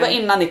är typ, det var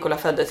innan Nikola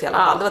föddes i alla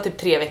fall. Det var typ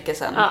 3 veckor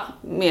sen.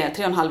 Med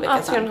 3,5 veckor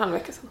sen. 3,5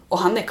 veckor sen. Och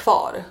han är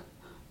kvar.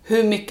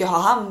 Hur mycket har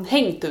han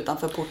hängt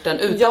utanför porten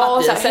utan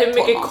att vi har sett hur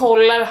mycket honom?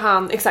 kollar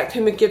han, exakt,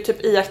 hur mycket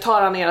typ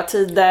iakttar han era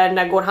tider,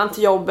 när går han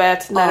till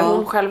jobbet, när är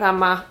hon själv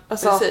hemma?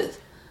 Alltså. Precis.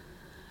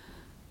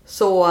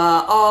 Så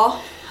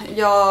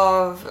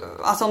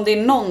alltså om det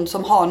är någon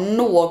som har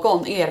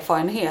någon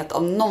erfarenhet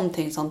av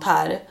någonting sånt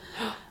här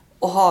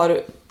och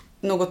har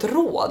något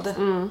råd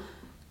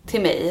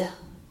till mig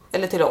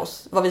eller till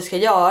oss, vad vi ska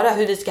göra,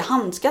 hur vi ska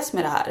handskas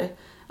med det här.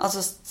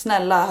 Alltså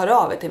snälla hör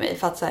av er till mig,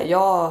 för att så här,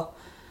 jag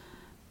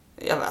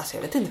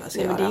vet inte vad jag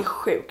ska göra. Men det är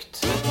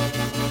sjukt.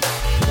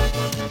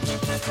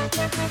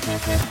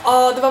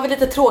 Ja, det var väl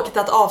lite tråkigt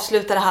att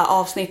avsluta det här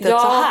avsnittet så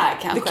här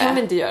kanske. Det kan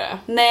vi inte göra.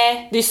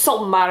 Nej. Det är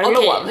sommarlov.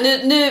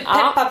 Okej, nu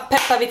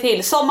peppar vi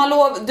till.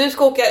 Sommarlov, du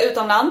ska åka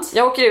utomlands.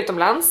 Jag åker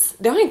utomlands.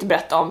 Det har jag inte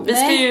berättat om. Vi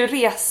ska ju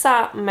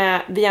resa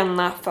med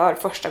Vienna för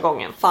första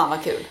gången. Fan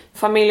vad kul.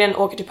 Familjen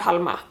åker till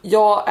Palma.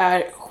 Jag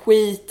är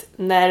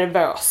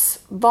skitnervös.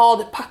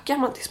 Vad packar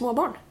man till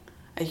småbarn?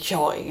 Jag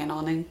har ingen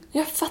aning.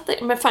 Jag fattar,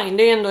 men fine,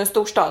 det är ju ändå en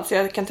stor stad, så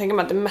jag kan tänka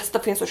mig att det mesta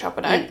finns att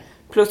köpa där.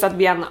 Plus att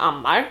Vienna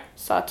ammar,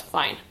 så att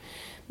fine.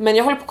 Men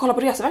jag håller på att kolla på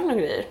resevagn och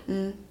grejer.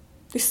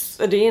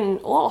 Det är en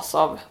oas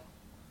av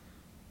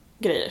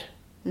grejer.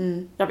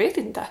 Jag vet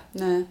inte.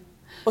 Nej.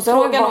 Och så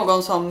fråga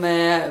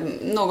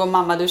någon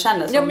mamma du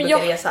känner som brukar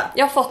resa.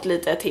 Jag har fått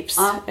lite tips.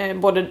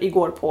 Både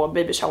igår på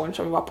baby shower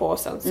som vi var på, och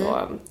sen så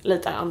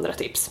lite andra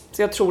tips.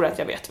 Så jag tror att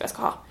jag vet vad jag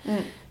ska ha.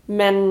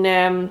 Men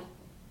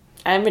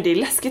det är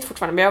läskigt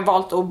fortfarande. Men jag har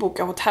valt att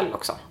boka hotell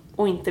också.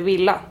 Och inte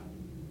villa.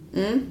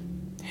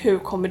 Hur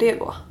kommer det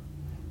gå?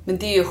 Men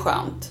det är ju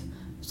skönt.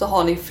 Så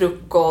har ni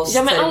frukost,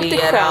 ja, men allt är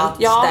skönt.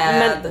 Ja,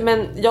 städ.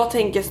 men jag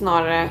tänker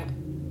snarare...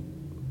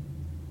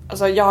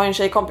 Alltså jag har en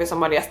tjejkompis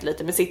som har rest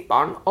lite med sitt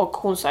barn. Och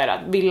hon säger att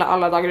villa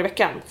alla dagar i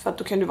veckan. För att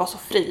då kan du vara så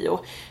fri.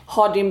 Och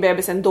har din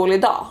bebis en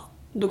dålig dag,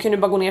 då kan du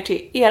bara gå ner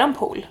till eran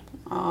pool.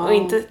 Och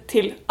inte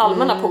till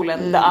allmänna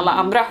poolen där alla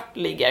andra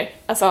ligger.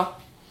 Alltså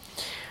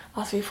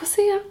vi får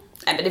se.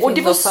 Nej, men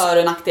det finns för-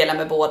 och nackdelar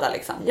med båda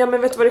liksom. Ja,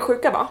 men vet du vad det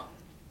sjuka var?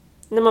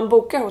 När man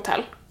bokar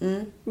hotell.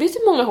 Vet du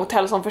hur många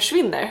hotell som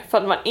försvinner för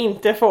att man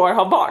inte får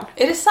ha barn?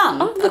 Är det sant?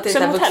 Ja, att det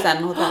är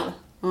vuxenhotell?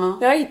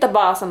 Jag hittar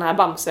bara sådana här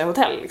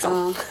Bamse-hotell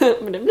liksom.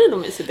 Men det blir nog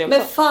mysigt det också.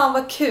 Men fan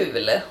vad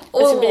kul. Det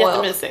ska bli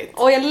jättemysigt.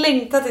 Och jag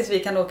längtar tills vi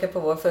kan åka på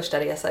vår första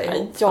resa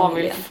ihop. Jag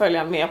vill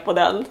följa med på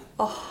den.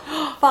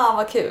 Fan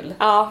vad kul.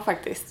 Ja,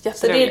 faktiskt.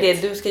 Så det är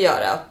det du ska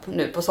göra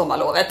nu på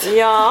sommarlovet?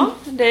 Ja,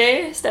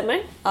 det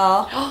stämmer.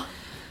 Ja.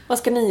 Vad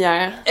ska ni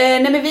göra?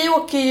 Nej, men vi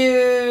åker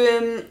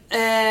ju...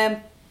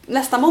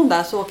 nästa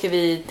måndag så åker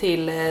vi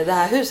till det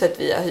här huset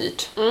vi har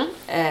hyrt.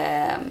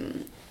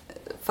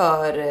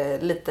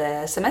 För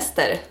lite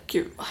semester.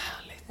 Gud vad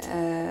härligt.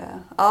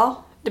 Ja.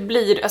 Det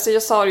blir, alltså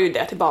jag sa ju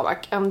det till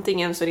Babak.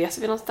 Antingen så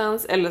reser vi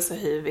någonstans eller så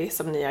hyr vi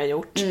som ni har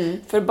gjort.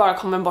 För att bara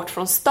komma bort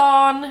från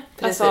stan.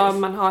 Precis. Alltså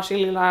man har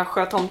sin lilla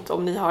sjötomt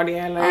om ni har det.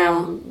 Eller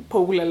en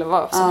pool eller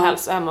vad som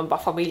helst. Så är man bara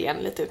familjen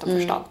lite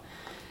utanför stan.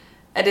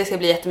 Det ska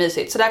bli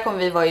jättemysigt. Så där kommer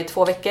vi vara i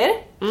 2 veckor.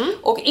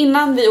 Och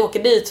innan vi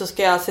åker dit så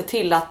ska jag se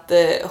till att...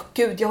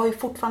 jag har ju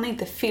fortfarande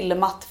inte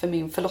filmat för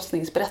min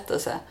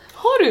förlossningsberättelse.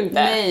 Har du inte?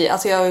 Nej,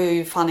 alltså jag har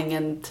ju fan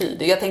ingen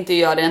tid. Jag tänkte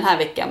göra det den här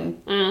veckan.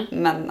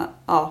 Men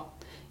ja,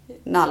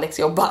 när Alex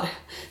jobbar.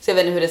 Så jag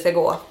vet inte hur det ska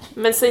gå.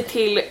 Men säg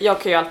till,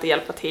 jag kan ju alltid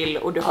hjälpa till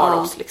och du har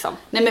oss liksom.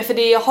 Nej, men för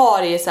det jag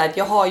har är så här att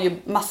jag har ju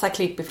massa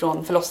klipp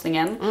ifrån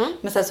förlossningen.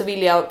 Men sen så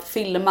vill jag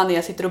filma när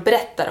jag sitter och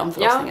berättar om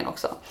förlossningen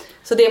också.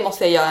 Så det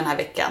måste jag göra den här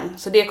veckan.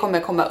 Så det kommer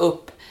komma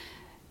upp.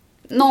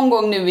 Någon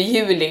gång nu i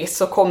juli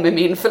så kommer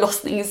min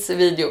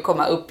förlossningsvideo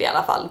komma upp i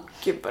alla fall.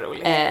 Gud vad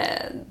roligt.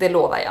 Det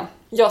lovar jag.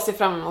 Jag ser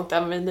fram emot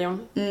den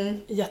videon.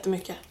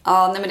 Jättemycket.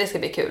 Ja, nej, men det ska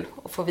bli kul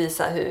att få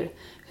visa hur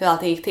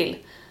allting gick till.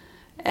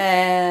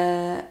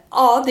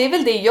 Ja, det är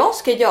väl det jag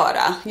ska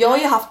göra. Jag har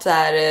ju haft så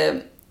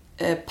här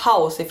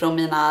paus ifrån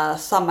mina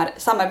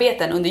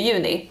samarbeten under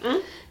juni.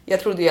 Jag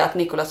trodde ju att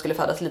Nicolas skulle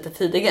födas lite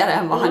tidigare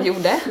än vad han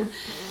gjorde.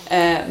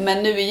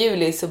 Men nu i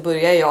juli så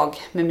börjar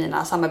jag med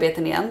mina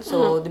samarbeten igen.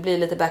 Så det blir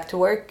lite back to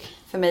work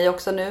för mig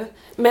också nu.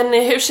 Men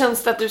hur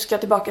känns det att du ska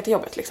tillbaka till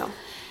jobbet liksom?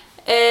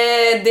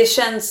 Det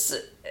känns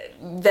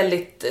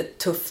väldigt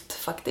tufft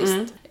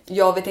faktiskt.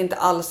 Jag vet inte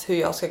alls hur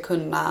jag ska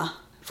kunna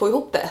få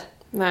ihop det.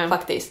 Nej.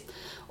 Faktiskt.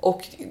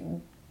 Och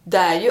det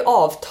är ju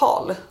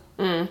avtal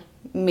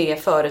med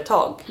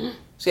företag.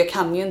 Så jag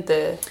kan ju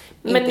inte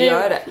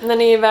göra det. När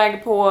ni är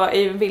iväg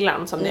i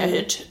villan som ni har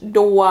hyrt,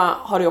 då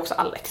har du också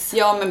Alex.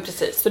 Ja, men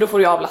precis. Så då får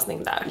du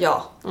avlastning där.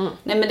 Ja.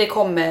 Nej, men det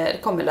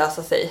kommer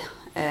lösa sig.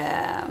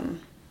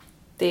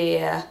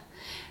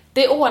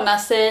 Det ordnar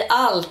sig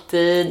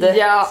alltid,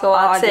 så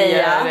att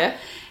säga.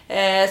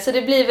 Så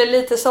det blir väl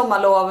lite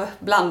sommarlov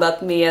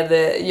blandat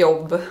med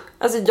jobb.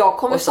 Alltså jag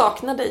kommer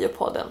sakna dig och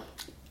podden.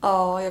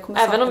 Ja, jag kommer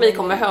även om vi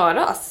kommer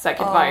höras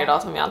säkert varje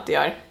dag som vi alltid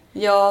gör.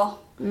 Ja.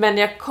 Men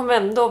jag kommer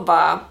ändå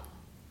bara...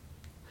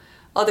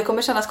 Ja, det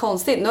kommer kännas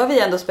konstigt. Nu har vi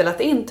ändå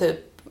spelat in typ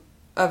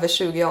över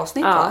 20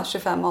 avsnitt, va?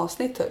 25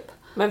 avsnitt typ.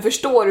 Men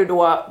förstår du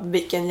då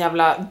vilken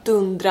jävla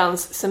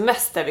dundrans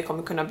semester vi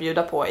kommer kunna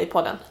bjuda på i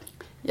podden?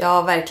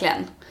 Ja,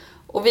 verkligen.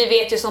 Och vi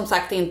vet ju som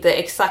sagt inte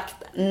exakt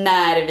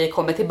när vi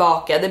kommer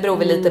tillbaka. Det beror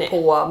väl lite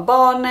på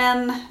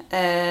barnen.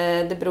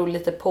 Det beror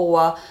lite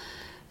på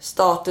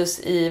status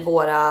i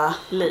våra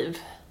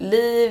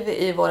liv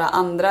i våra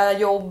andra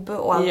jobb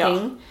och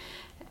allting.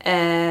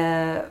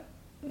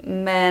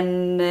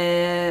 Men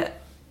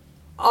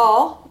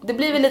ja, det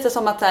blir väl lite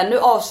som att här, nu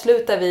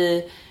avslutar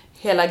vi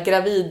hela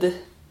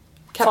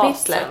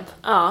gravidkapitlet.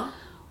 Ja.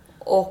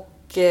 Och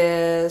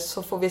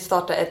så får vi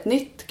starta ett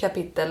nytt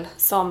kapitel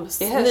som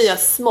nya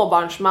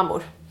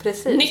småbarnsmammor.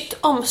 Precis. Nytt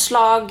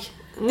omslag.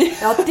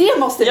 Ja, det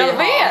måste vi ha. Jag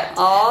vet.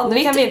 Ja,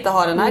 nu kan vi inte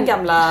ha den här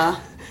gamla...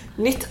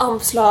 Nytt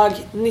omslag,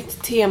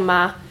 nytt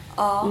tema,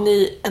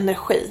 ny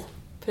energi.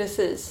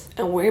 Precis.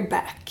 And we're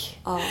back.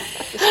 Ja.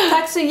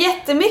 Tack så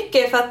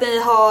jättemycket för att ni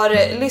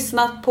har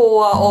lyssnat på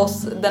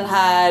oss det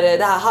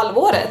här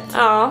halvåret.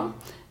 Ja.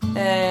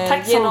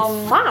 Tack genom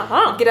som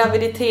fan.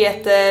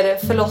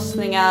 Graviditeter,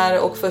 förlossningar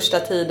och första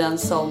tiden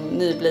som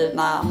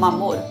nyblivna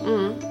mammor.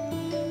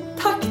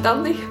 Tack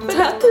Danny för den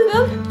här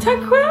tiden. Tack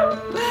själv.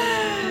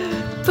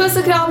 Puss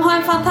och kram, ha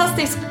en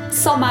fantastisk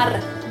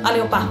sommar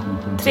allihopa.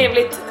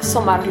 Trevligt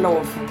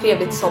sommarlov.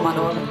 Trevligt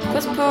sommarlov.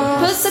 Puss puss.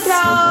 Puss och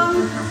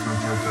kram.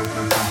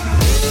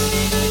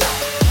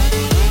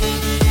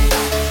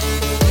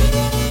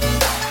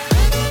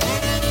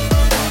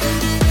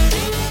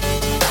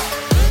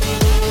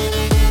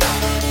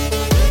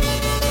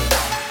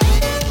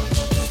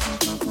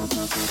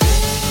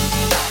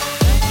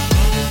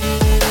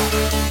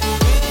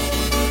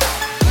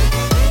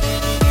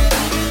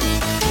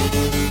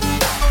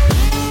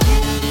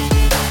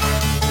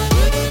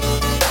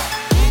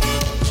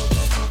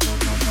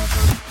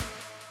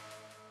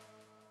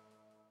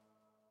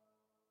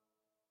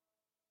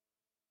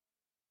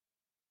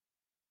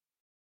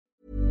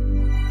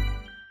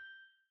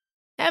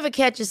 Ever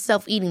catch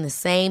yourself eating the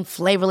same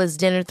flavorless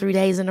dinner 3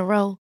 days in a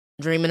row?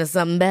 Dreaming of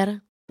something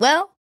better?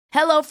 Well,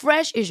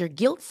 HelloFresh is your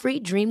guilt-free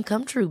dream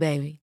come true,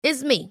 baby.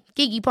 It's me,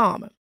 Keke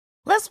Palmer.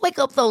 Let's wake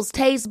up those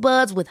taste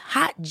buds with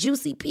hot,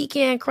 juicy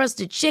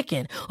pecan-crusted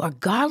chicken or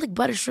garlic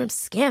butter shrimp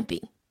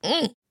scampi.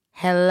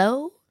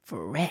 Hello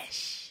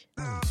Fresh.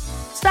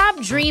 Stop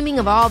dreaming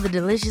of all the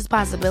delicious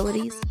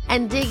possibilities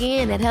and dig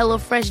in at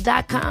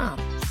HelloFresh.com.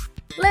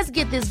 Let's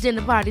get this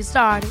dinner party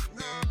started.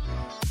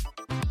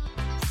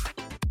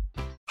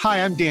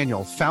 Hi, I'm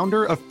Daniel,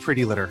 founder of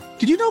Pretty Litter.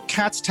 Did you know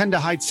cats tend to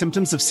hide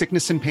symptoms of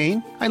sickness and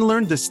pain? I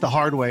learned this the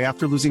hard way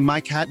after losing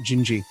my cat,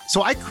 Gingy.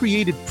 So I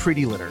created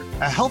Pretty Litter,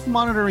 a health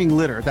monitoring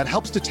litter that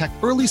helps detect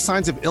early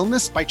signs of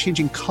illness by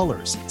changing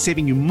colors,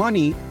 saving you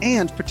money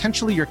and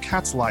potentially your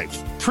cat's life.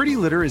 Pretty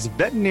Litter is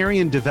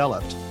veterinarian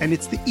developed, and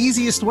it's the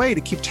easiest way to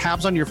keep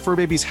tabs on your fur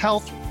baby's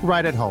health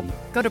right at home.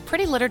 Go to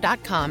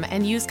prettylitter.com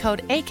and use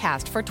code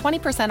ACAST for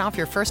 20% off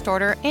your first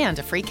order and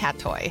a free cat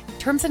toy.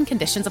 Terms and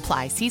conditions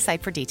apply. See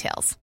site for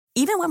details.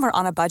 Even when we're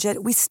on a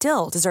budget, we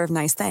still deserve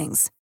nice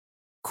things.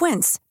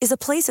 Quince is a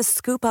place to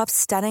scoop up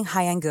stunning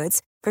high-end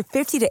goods for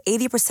 50 to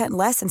 80%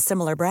 less than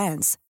similar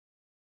brands.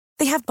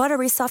 They have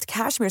buttery soft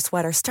cashmere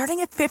sweaters starting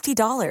at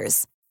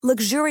 $50,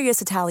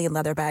 luxurious Italian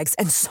leather bags,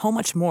 and so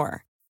much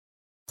more.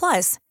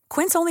 Plus,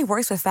 Quince only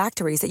works with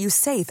factories that use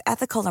safe,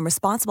 ethical, and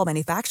responsible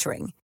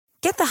manufacturing.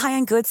 Get the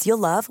high-end goods you'll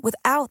love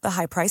without the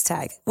high price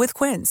tag with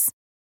Quince.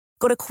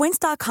 Go to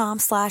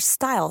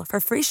quince.com/style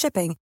for free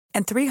shipping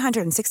and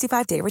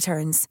 365-day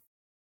returns.